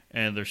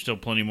 and there's still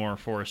plenty more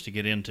for us to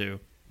get into.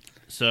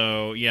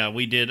 So, yeah,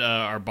 we did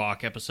our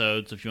Bock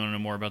episodes. If you want to know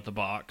more about the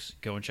Bocks,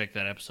 go and check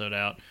that episode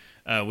out.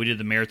 We did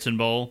the Märzen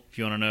Bowl, if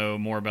you want to know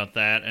more about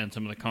that and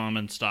some of the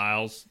common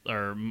styles,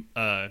 or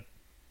the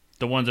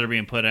ones that are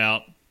being put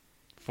out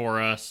for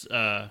us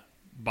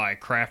by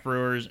craft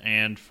brewers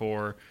and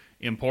for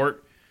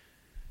import.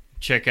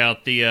 Check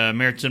out the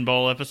Märzen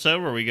Bowl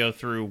episode where we go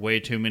through way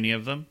too many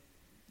of them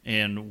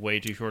in way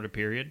too short a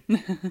period.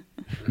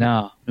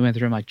 No, we went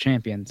through them like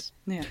champions.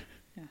 Yeah.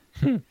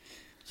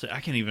 So I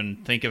can't even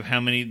think of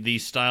how many of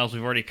these styles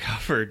we've already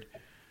covered.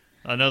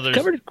 I know there's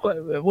covered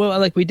quite well.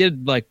 Like we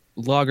did like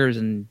lagers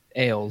and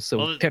ales,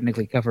 so we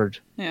technically covered.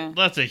 Yeah,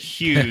 that's a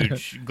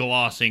huge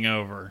glossing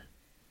over.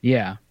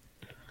 Yeah,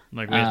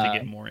 like we have to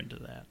get more into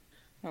that.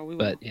 Oh, we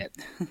will. But yeah,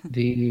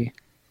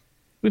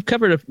 we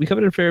covered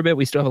a fair bit.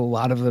 We still have a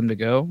lot of them to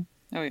go.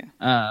 Oh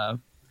yeah.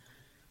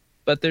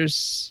 But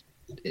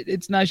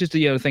it's nice just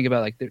to think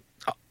about like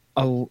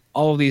all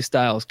of these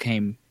styles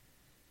came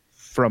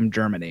from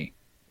Germany,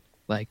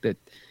 like that.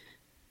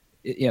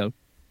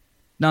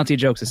 Nazi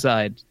jokes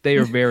aside, they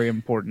are very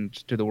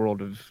important to the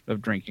world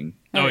of drinking.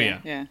 Oh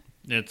yeah. Yeah.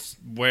 It's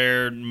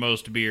where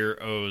most beer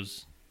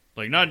owes,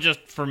 like not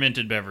just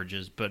fermented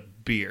beverages,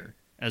 but beer,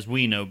 as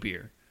we know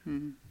beer,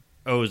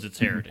 owes its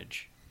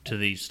heritage to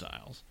these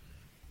styles.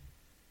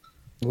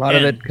 A lot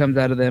of it comes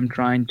out of them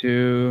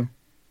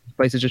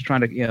places just trying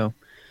to,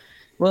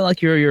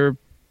 like your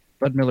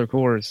Bud Miller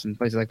Coors and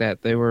places like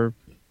that. They were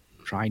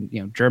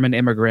trying, German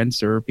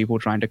immigrants or people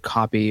trying to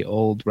copy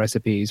old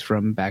recipes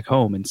from back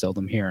home and sell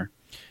them here.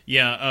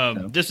 Yeah,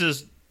 this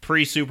is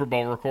pre-Super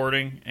Bowl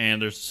recording,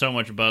 and there's so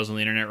much buzz on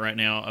the internet right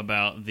now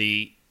about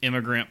the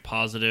immigrant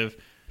positive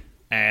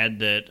ad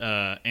that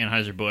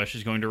Anheuser-Busch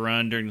is going to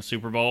run during the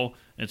Super Bowl.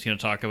 It's going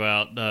to talk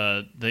about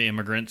the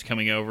immigrants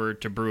coming over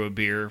to brew a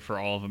beer for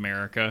all of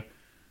America.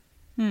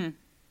 And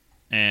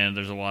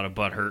there's a lot of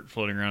butthurt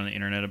floating around the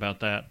internet about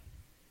that.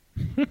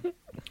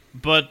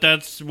 But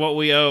that's what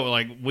we owe.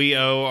 Like, we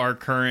owe our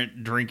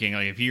current drinking.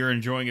 Like, if you're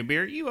enjoying a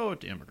beer, you owe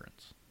it to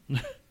immigrants.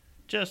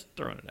 Just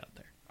throwing it out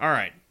there. All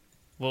right.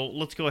 Well,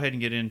 let's go ahead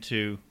and get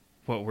into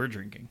what we're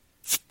drinking.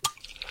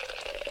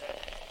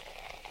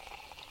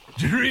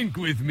 Drink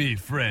with me,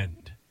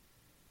 friend.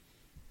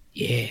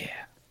 Yeah.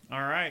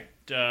 All right.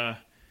 The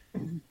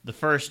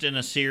first in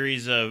a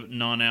series of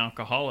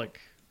non-alcoholic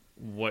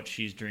what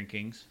she's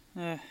drinkings.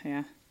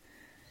 Yeah.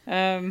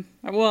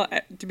 Well,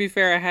 to be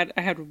fair,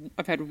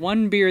 I've had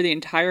one beer the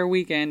entire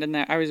weekend, and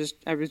that I was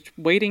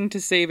waiting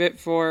to save it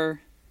for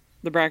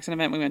the Braxton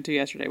event we went to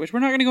yesterday, which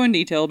we're not going to go in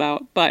detail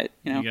about, but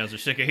You guys are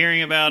sick of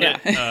hearing about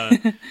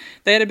it.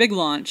 They had a big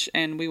launch,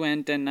 and we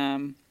went, and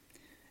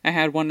I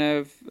had one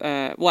of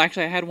I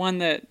had one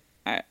that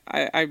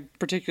I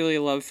particularly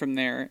love from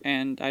there,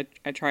 and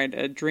I tried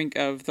a drink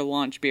of the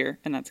launch beer,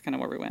 and that's kind of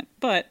where we went.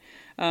 But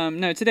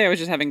no, today I was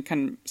just having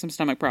kind of some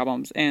stomach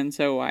problems, and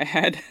so I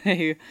had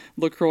a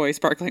LaCroix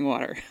sparkling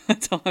water.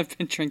 That's all I've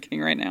been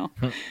drinking right now,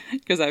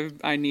 because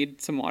I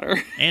need some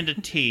water. And a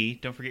tea.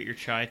 Don't forget your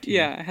chai tea.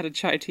 Yeah, I had a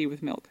chai tea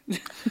with milk.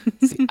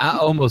 See, I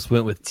almost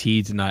went with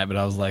tea tonight, but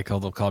I was like, oh,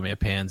 they'll call me a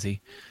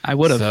pansy. I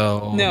would have.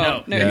 So,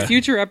 No. Yeah. In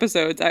future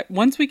episodes,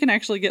 once we can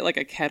actually get like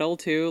a kettle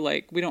too,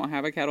 like we don't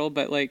have a kettle,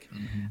 but like,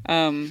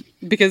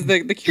 because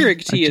the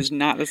Keurig tea is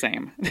not the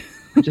same.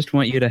 I just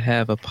want you to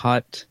have a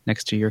pot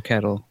next to your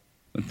kettle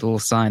with a little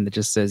sign that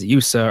just says,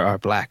 "You, sir, are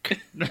black."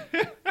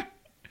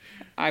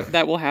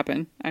 That will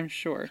happen, I'm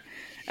sure.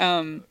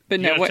 But You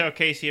no, gotta tell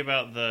Casey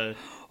about the...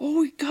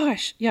 Oh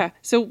gosh, yeah.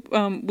 So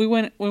we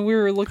went when we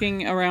were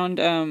looking around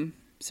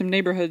some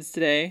neighborhoods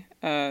today,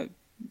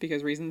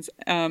 because reasons.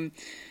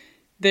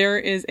 There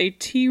is a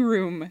tea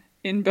room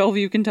in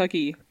Bellevue,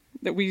 Kentucky,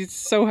 that we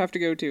so have to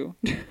go to.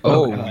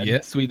 Oh,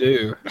 yes, we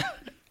do.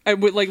 I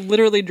would like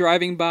literally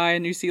driving by,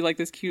 and you see like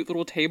this cute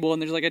little table,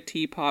 and there's like a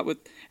teapot with,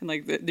 and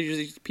like there's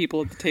these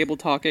people at the table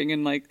talking,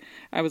 and like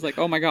I was like,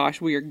 oh my gosh,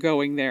 we are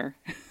going there.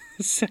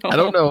 So I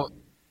don't know.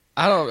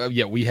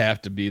 Yeah, we have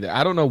to be there.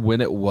 I don't know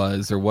when it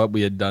was or what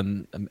we had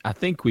done. I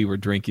think we were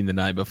drinking the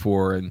night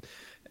before,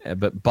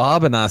 but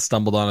Bob and I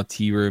stumbled on a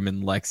tea room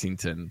in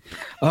Lexington.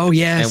 Oh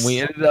yes, and we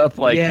ended up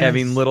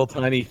having little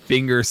tiny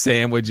finger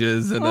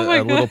sandwiches and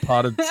a little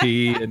pot of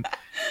tea, and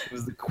it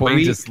was the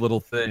quaintest little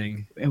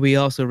thing. And we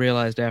also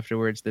realized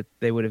afterwards that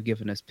they would have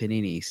given us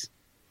paninis.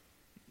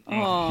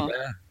 Oh,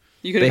 Yeah.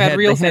 you could have had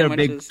real they had a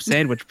sandwiches. big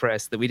sandwich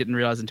press that we didn't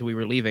realize until we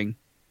were leaving.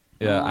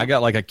 Yeah, I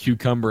got like a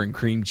cucumber and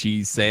cream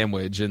cheese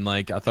sandwich, and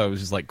like I thought it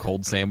was just like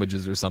cold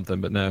sandwiches or something,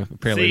 but no,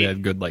 apparently they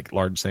had good like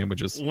large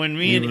sandwiches. When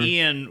me and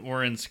Ian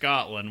were in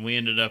Scotland, we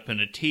ended up in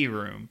a tea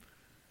room,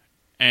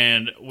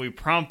 and we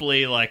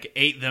promptly like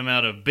ate them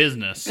out of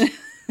business.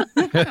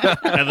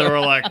 And they were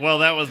like, "Well,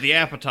 that was the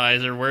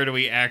appetizer. Where do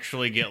we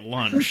actually get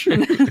lunch?"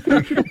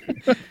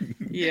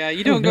 Yeah,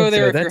 you don't go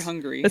there if you're That's-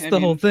 hungry. That's I the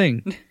mean, whole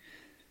thing.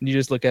 You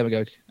just look at them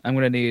and go, "I'm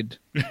going to need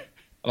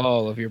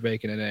all of your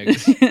bacon and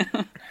eggs."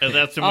 And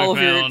that's when All we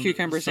of your found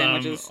cucumber some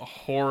sandwiches.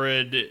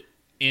 horrid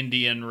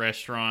Indian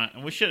restaurant,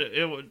 and we should.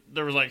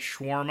 There was like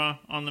shawarma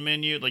on the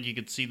menu, like you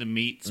could see the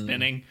meat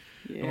spinning.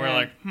 And we're Yeah.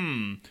 like,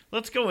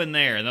 let's go in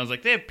there. And I was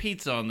like, they have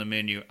pizza on the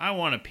menu. I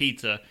want a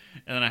pizza.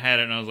 And then I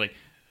had it, and I was like,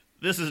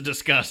 this is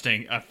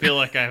disgusting. I feel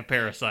like I have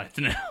parasites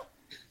now.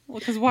 Well,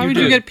 because why would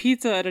you get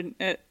pizza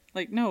at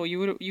like no,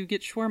 you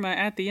get shawarma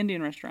at the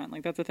Indian restaurant.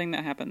 Like that's a thing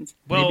that happens.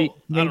 Well, maybe,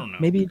 I don't know.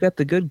 Maybe you got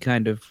the good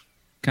kind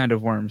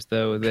of worms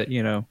though that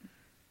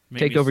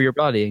Maybe take over your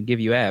body and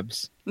give you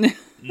abs.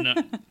 No,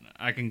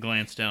 I can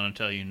glance down and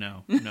tell you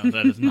no. No,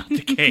 that is not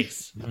the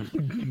case.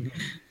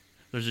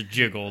 There's a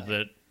jiggle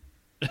that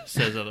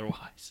says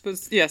otherwise. But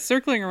yeah,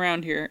 circling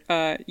around here.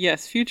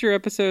 Yes, future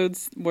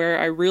episodes where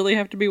I really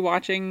have to be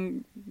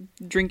watching,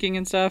 drinking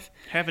and stuff.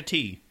 Have a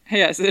tea.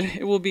 Yes,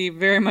 it will be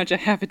very much a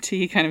have a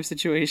tea kind of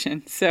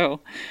situation.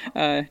 So,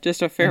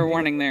 just a fair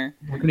warning there.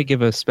 We're going to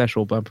give a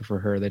special bumper for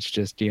her that's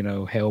just,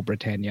 Hail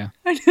Britannia.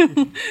 I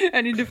know.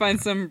 I need to find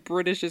some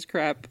British as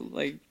crap,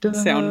 like,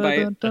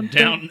 soundbite.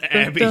 Downton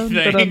Abbey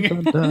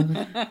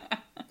thing.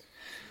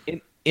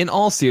 In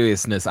all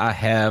seriousness, I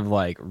have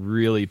like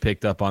really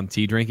picked up on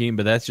tea drinking,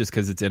 but that's just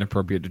because it's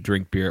inappropriate to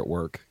drink beer at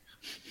work.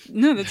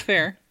 No, that's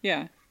fair.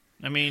 Yeah.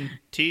 I mean,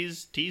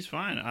 tea's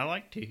fine. I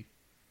like tea.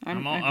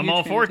 I'm a all huge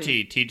fan for of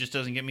tea. Tea just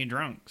doesn't get me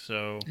drunk.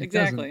 So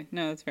Exactly.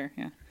 No, that's fair.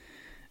 Yeah.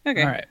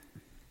 Okay. All right.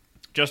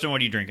 Justin,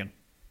 what are you drinking?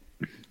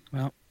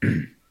 Well,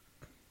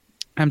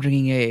 I'm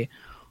drinking a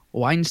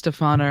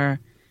Weinstefaner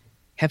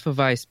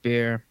Hefeweiss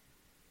beer,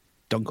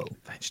 Dunkel.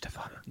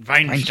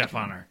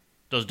 Weinstefaner.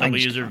 Those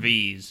W's are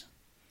V's.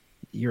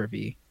 You're a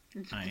V.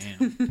 I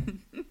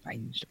am.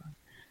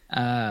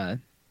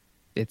 Weinstefaner.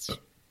 It's.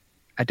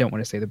 I don't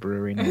want to say the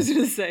brewery I name. was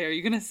going to say, are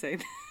you going to say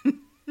that?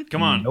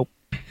 Come on. Nope.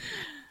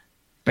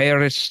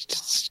 Bayerisch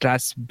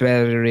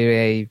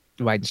Strasberry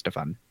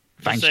Weinstefan.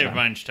 Just say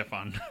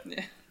Weinstefan.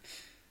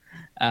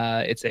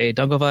 It's a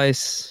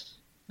Dunkelweiss.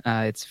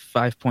 It's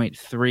 5.3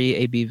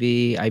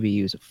 ABV.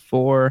 IBU is a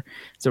 4.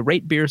 It's a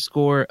rate beer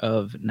score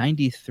of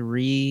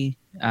 93.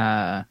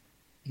 I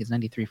think it's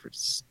 93 for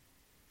style.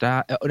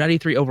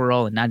 93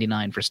 overall and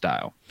 99 for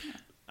style.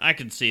 I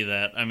could see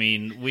that. I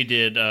mean, we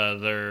did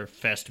their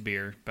fest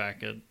beer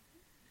back at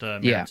the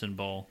Meritzen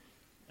Bowl,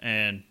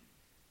 and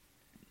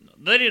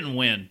they didn't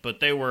win, but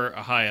they were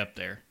high up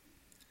there.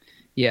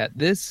 Yeah,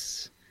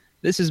 this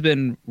has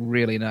been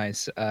really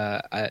nice.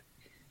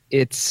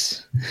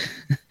 It's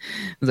I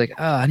was like,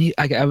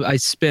 I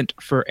spent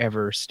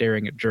forever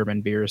staring at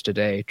German beers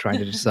today, trying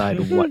to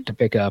decide what to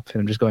pick up,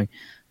 and I'm just going,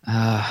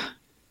 I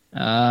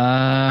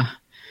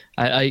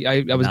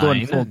was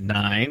going full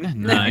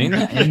nine.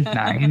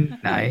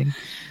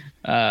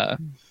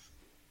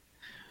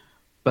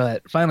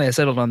 But finally, I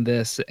settled on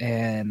this,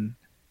 and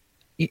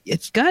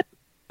it's got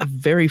a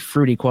very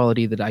fruity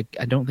quality that I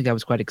don't think I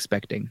was quite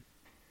expecting.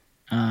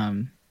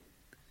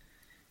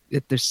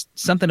 There's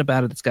something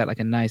about it that's got like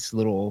a nice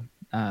little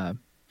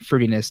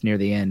fruitiness near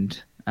the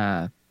end,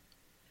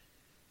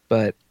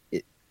 but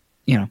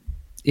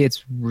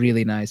it's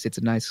really nice. It's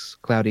a nice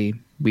cloudy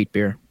wheat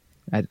beer.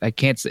 I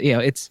can't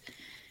say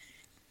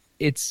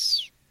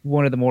it's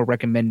one of the more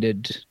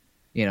recommended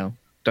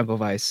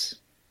Dunkelweiss.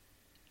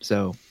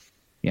 So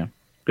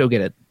go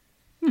get it.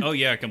 Oh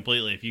yeah,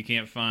 completely. If you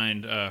can't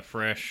find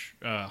fresh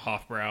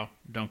Hofbrau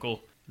Dunkel,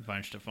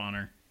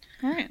 Weinstefaner.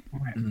 All right.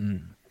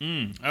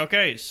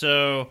 Okay,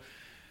 so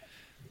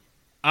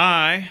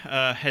I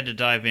had to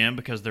dive in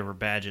because there were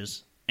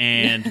badges,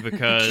 and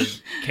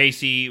because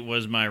Casey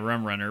was my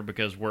rum runner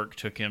because work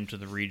took him to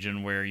the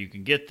region where you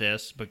can get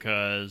this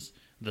because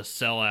the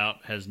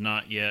sellout has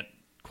not yet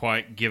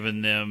quite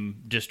given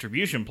them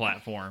distribution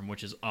platform,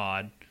 which is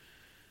odd.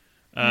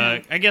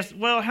 I guess,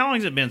 well, how long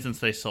has it been since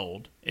they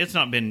sold? It's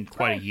not been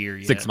quite a year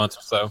yet. 6 months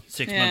or so.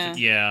 6 months,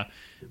 yeah.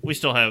 We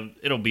still have,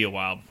 it'll be a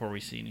while before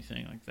we see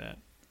anything like that.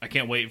 I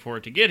can't wait for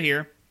it to get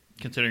here,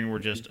 considering we're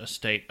just a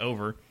state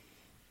over.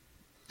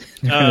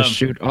 They're going to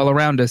shoot all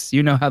around us.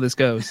 You know how this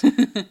goes.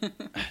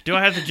 Do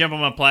I have to jump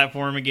on my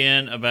platform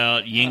again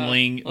about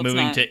Yuengling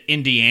moving to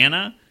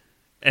Indiana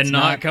and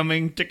not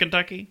coming to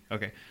Kentucky?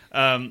 Okay.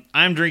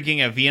 I'm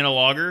drinking a Vienna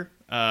Lager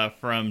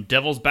from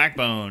Devil's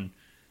Backbone.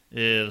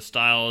 The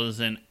style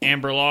is an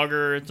amber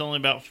lager. It's only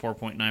about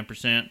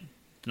 4.9%.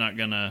 It's not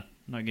gonna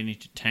get you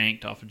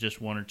tanked off of just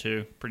one or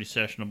two. Pretty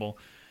sessionable.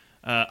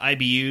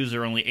 IBUs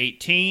are only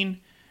 18,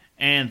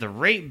 and the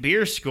rate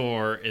beer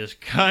score is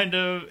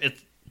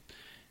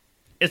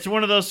it's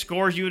one of those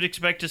scores you would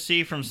expect to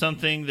see from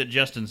something that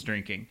Justin's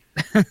drinking.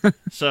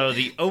 So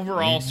the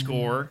overall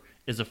score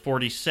is a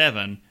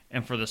 47,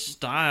 and for the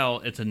style,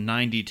 it's a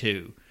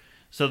 92.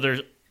 So there's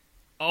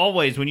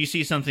always, when you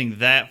see something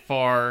that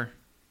far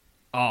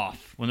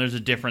off, when there's a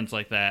difference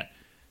like that,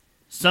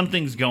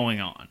 something's going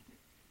on.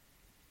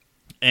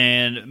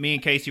 And me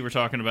and Casey were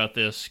talking about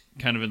this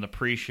kind of in the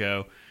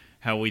pre-show,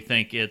 how we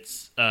think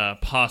it's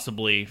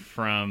possibly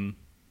from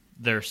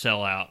their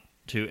sellout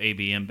to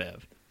AB InBev.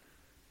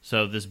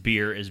 So this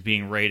beer is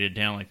being rated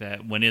down like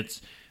that when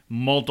it's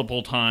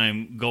multiple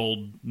time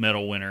gold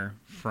medal winner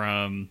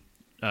from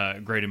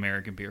Great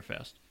American Beer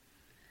Fest.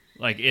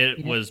 Like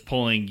it was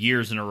pulling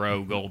years in a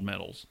row gold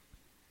medals.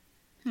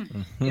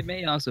 It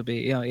may also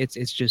be,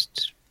 it's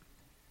just,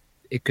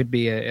 it could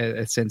be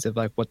a sense of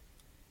like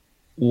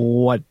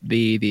what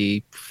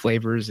the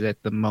flavors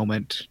at the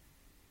moment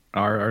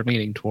are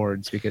leaning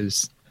towards,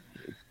 because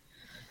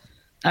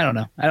I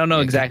don't know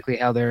exactly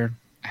how their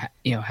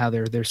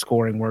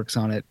scoring works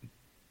on it,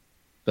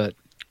 but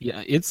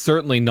yeah, it's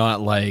certainly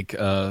not like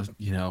the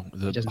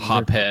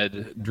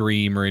Hophead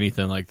Dream or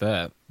anything like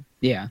that.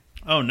 Yeah.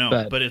 Oh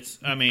no, but it's,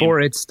 I mean,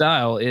 for its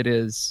style, it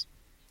is.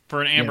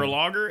 For an amber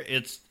lager,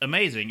 it's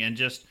amazing. And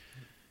just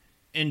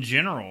in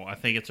general, I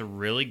think it's a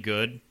really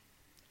good,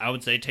 I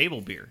would say,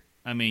 table beer.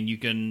 I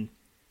mean,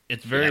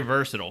 it's very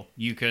versatile.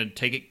 You could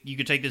take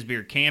this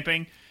beer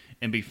camping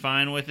and be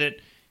fine with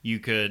it. You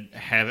could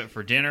have it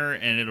for dinner,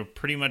 and it'll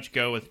pretty much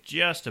go with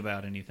just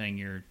about anything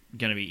you're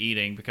going to be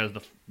eating because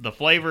the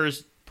flavor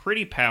is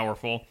pretty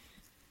powerful.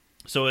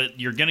 So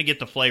you're going to get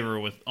the flavor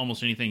with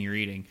almost anything you're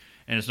eating,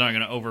 and it's not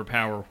going to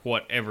overpower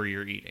whatever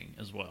you're eating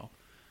as well.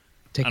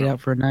 Take it out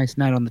for a nice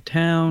night on the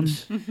town.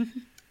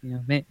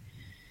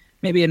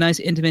 Maybe a nice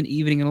intimate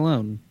evening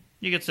alone.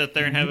 You could sit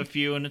there and have a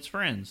few, and it's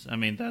friends. I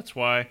mean, that's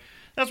why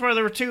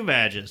there were 2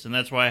 badges, and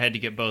that's why I had to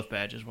get both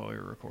badges while we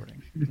were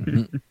recording.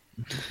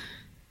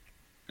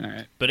 All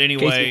right. But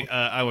anyway,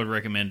 I would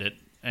recommend it.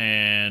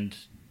 And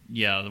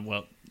yeah,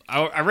 well,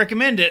 I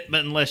recommend it,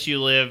 but unless you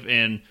live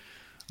in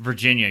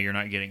Virginia, you're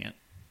not getting it.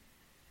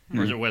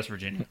 Or is it West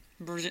Virginia?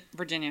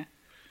 Virginia.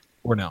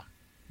 Or no.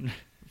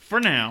 For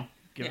now.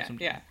 Give it some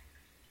time. Yeah.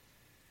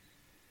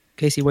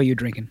 Casey, what are you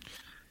drinking?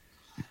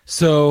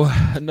 So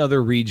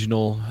another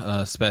regional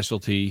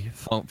specialty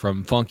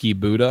from Funky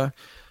Buddha.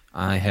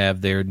 I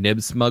have their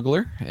Nib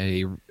Smuggler,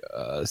 a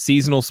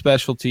seasonal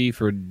specialty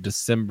for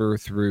December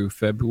through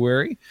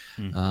February.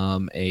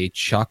 A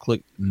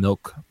chocolate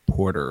milk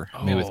porter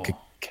made with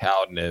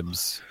cacao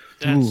nibs.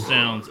 That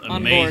sounds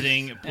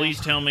amazing.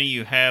 Please tell me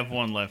you have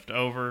one left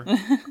over.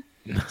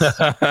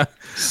 I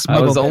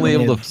was only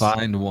able to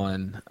find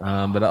one,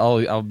 but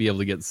I'll be able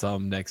to get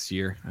some next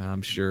year,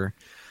 I'm sure.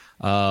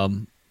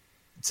 6.3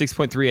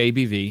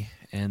 ABV.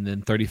 And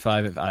then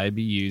 35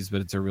 IBUs,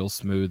 but it's a real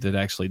smooth. It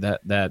actually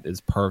that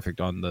is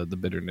perfect on the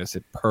bitterness.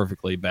 It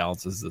perfectly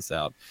balances this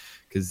out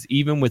because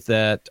even with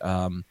that,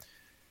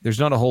 there's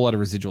not a whole lot of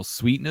residual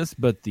sweetness,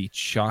 but the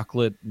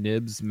chocolate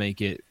nibs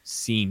make it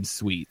seem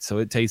sweet. So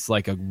it tastes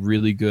like a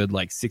really good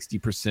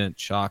 60%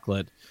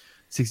 chocolate,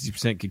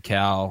 60%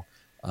 cacao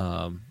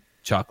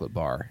chocolate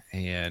bar,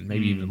 and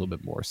maybe even a little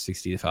bit more,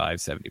 65,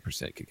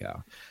 70%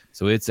 cacao.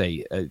 So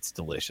it's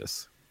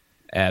delicious,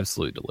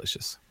 absolutely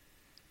delicious.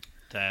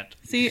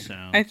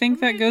 I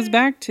think that goes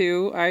back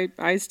to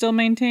I still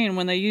maintain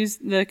when they use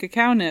the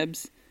cacao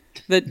nibs,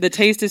 the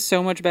taste is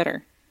so much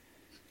better.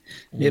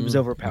 Nibs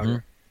over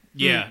powder.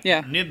 Yeah,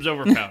 yeah. Nibs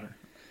over powder.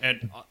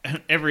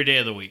 Every day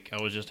of the week,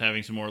 I was just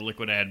having some more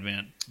liquid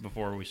Advent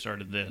before we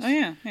started this. Oh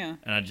yeah. And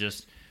I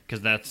just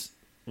because that's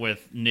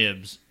with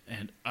nibs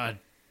and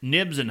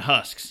nibs and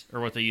husks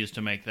are what they use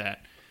to make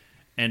that.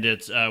 And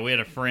it's we had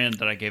a friend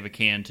that I gave a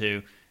can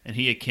to, and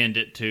he akined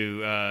it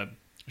to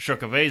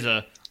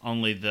Shokaveza.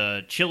 Only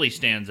the chili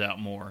stands out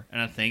more, and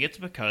I think it's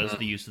because of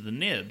the use of the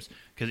nibs,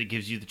 because it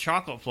gives you the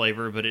chocolate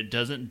flavor, but it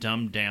doesn't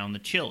dumb down the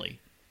chili.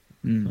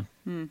 Yep.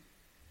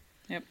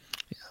 Yeah.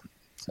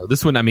 So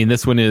this one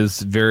is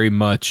very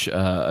much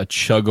a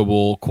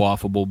chuggable,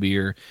 quaffable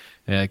beer.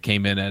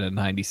 Came in at a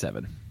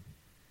 97.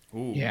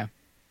 Ooh. Yeah.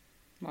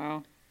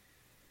 Wow.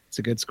 It's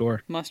a good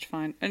score. Must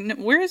find. And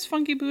where is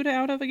Funky Buddha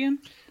out of again?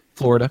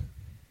 Florida.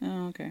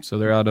 Oh, okay. So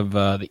they're out of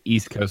the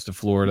east coast of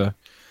Florida.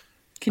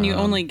 Can you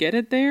only get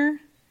it there?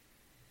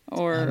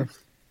 Or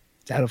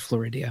it's out of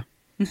Florida.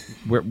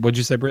 What'd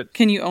you say, Britt?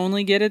 Can you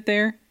only get it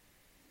there?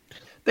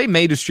 They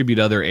may distribute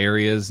other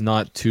areas,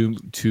 not too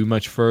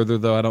much further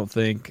though. I don't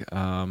think.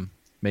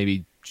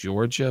 Maybe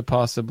Georgia,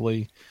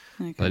 possibly.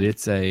 Okay. But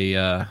it's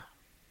I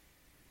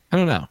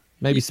don't know.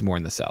 Maybe some more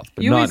in the south,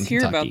 but you not always in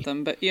hear Kentucky, about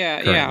them. But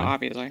yeah,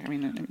 obviously. I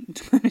mean,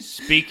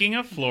 speaking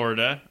of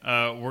Florida,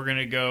 we're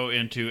gonna go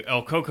into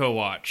El Coco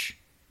Watch.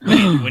 We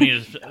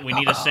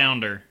need a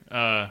sounder.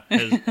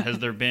 Has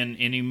there been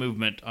any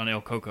movement on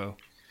El Coco?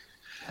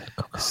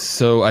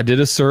 So I did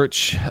a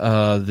search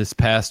this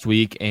past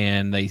week,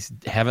 and they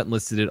haven't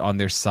listed it on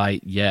their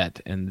site yet,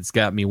 and it's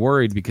got me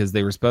worried because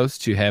they were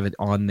supposed to have it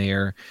on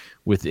there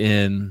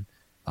within.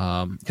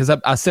 Because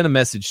I sent a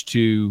message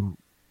to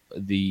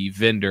the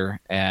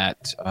vendor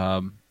at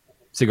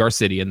Cigar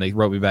City, and they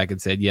wrote me back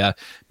and said, "Yeah,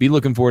 be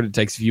looking forward. It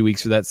takes a few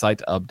weeks for that site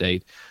to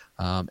update."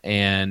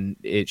 And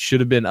it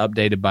should have been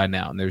updated by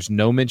now. And there's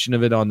no mention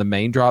of it on the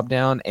main drop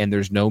down, and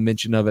there's no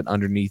mention of it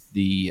underneath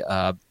the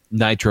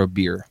Nitro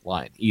beer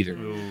line either.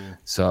 Ooh.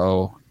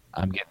 So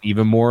I'm getting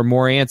even more and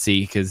more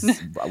antsy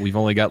because we've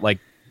only got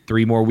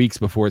 3 more weeks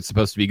before it's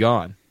supposed to be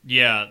gone.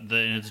 Yeah,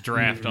 it's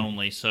draft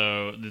only,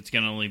 so it's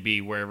going to only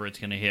be wherever it's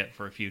going to hit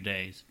for a few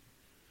days,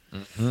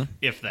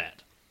 if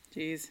that.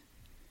 Jeez.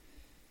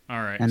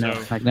 All right. I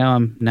know. So now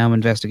I'm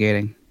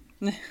investigating.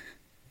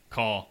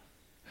 Call.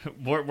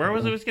 Where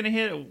was it going to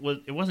hit?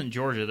 It wasn't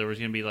Georgia. There was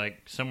going to be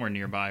somewhere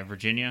nearby.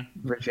 Virginia.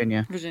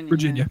 Virginia.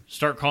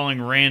 Start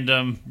calling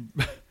random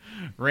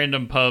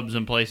pubs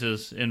and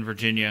places in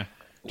Virginia.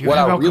 What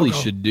I really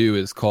should do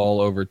is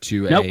call over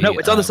to No,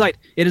 it's on the site.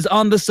 It is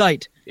on the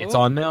site. It's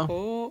on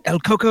now? El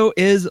Coco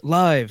is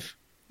live.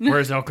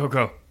 Where's El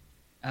Coco?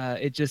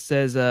 It just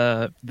says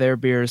their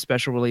beer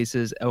special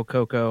releases El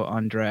Coco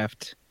on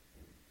draft.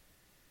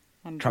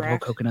 Tropical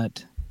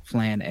coconut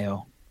flan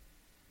ale.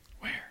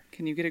 Where?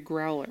 Can you get a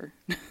growler?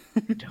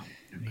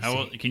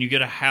 Can you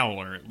get a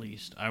howler at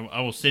least?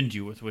 I will send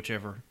you with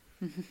whichever.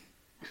 I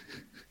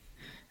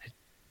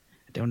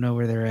don't know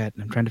where they're at.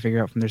 I'm trying to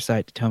figure out from their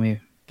site to tell me.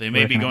 They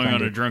may be going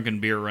on a drunken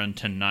beer run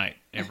tonight,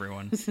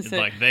 everyone. It's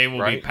they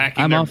will be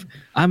packing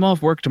I'm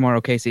off work tomorrow,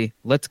 Casey.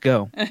 Let's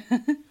go.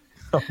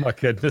 Oh, my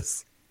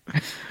goodness.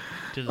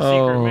 to the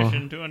secret Oh.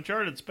 mission to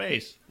uncharted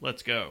space.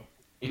 Let's go.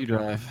 You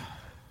drive.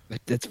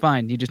 That's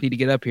fine. You just need to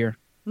get up here.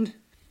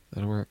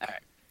 That'll work.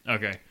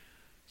 Okay.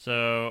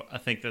 So I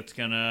think that's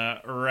going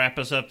to wrap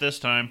us up this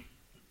time.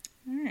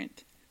 All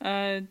right.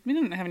 We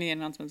didn't have any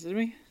announcements, did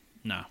we?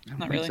 No. I don't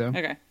Not think really. so.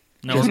 Okay.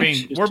 No, Just- we're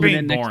just being tune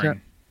in next boring.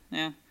 time.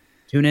 Yeah.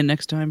 Tune in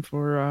next time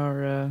for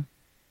our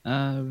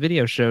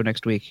video show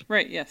next week.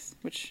 Right. Yes.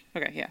 Which.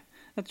 Okay. Yeah.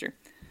 That's true.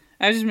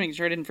 I was just making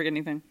sure I didn't forget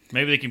anything.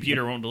 Maybe the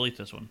computer won't delete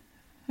this one.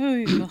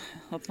 Oh,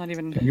 let's not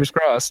even. Fingers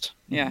crossed.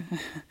 Yeah.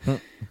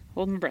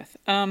 Hold my breath.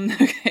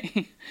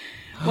 Okay.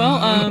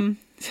 Well,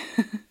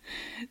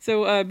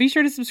 so be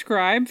sure to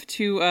subscribe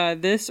to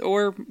this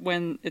or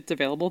when it's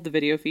available, the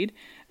video feed.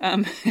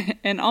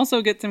 And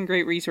also get some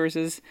great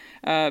resources,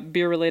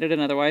 beer related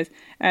and otherwise,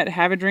 at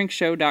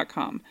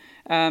haveadrinkshow.com.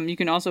 You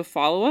can also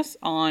follow us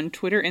on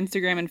Twitter,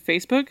 Instagram, and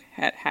Facebook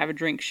at Have a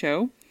Drink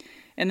Show.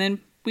 And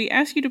then we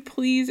ask you to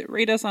please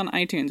rate us on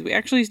iTunes. We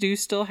actually do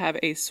still have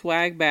a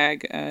swag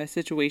bag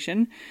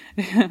situation,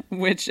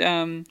 which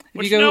if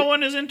Which you go, no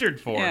one is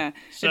entered for. yeah,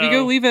 So, if you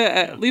go leave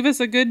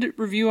us a good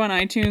review on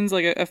iTunes,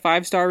 like a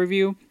 5-star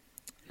review.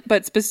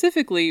 But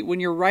specifically, when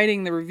you're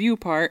writing the review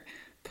part,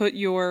 put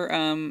your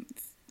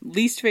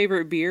least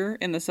favorite beer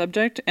in the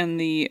subject and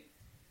the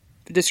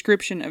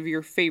description of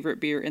your favorite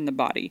beer in the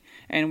body.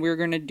 And we're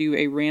going to do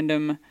a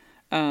random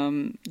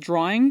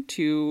drawing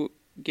to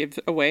give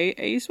away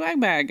a swag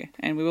bag,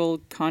 and we will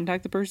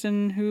contact the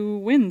person who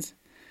wins.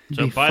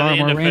 So Be by far the end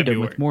more of random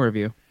February. with more of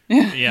you.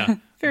 Yeah.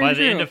 Very By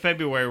the end true. of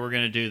February, we're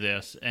going to do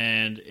this.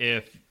 And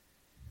if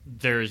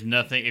there's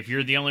nothing, if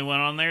you're the only one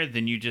on there,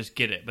 then you just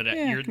get it. But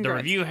Yeah, the congrats.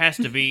 review has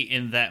to be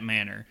in that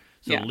manner.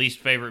 So Yeah. least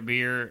favorite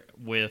beer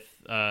with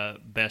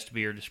best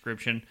beer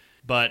description.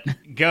 But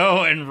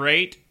go and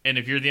rate. And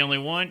if you're the only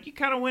one, you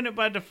kind of win it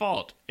by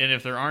default. And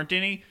if there aren't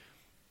any,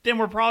 then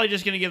we're probably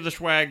just going to give the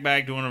swag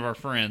bag to one of our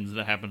friends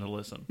that happen to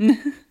listen.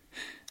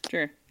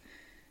 Sure.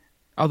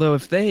 Although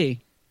if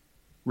they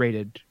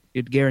rated,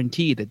 it'd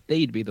guarantee that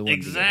they'd be the one.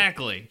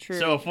 Exactly. True,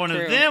 So if one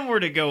true. of them were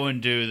to go and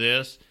do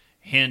this,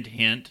 hint,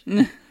 hint,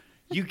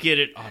 you get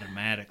it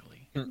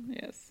automatically.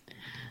 Yes.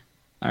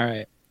 All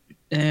right.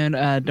 And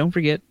don't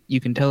forget, you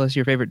can tell us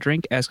your favorite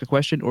drink, ask a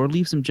question, or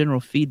leave some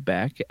general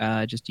feedback.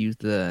 Just use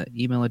the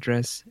email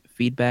address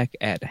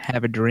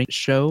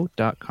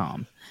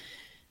feedback@haveadrinkshow.com.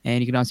 And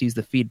you can also use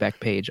the feedback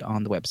page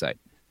on the website.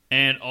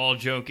 And all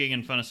joking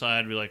and fun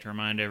aside, we like to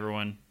remind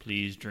everyone,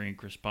 please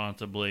drink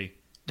responsibly.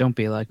 Don't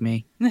be like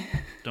me.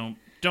 Don't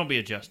be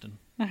a Justin.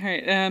 All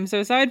right. So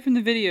aside from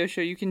the video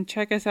show, you can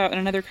check us out in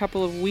another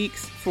couple of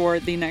weeks for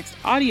the next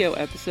audio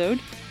episode.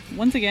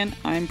 Once again,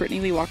 I'm Brittany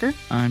Lee Walker.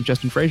 I'm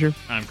Justin Frazier.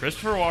 I'm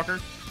Christopher Walker.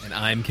 And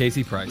I'm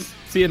Casey Price.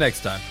 See you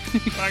next time.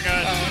 Bye,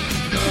 guys.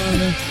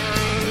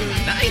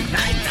 Night,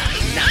 night,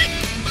 night,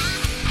 night.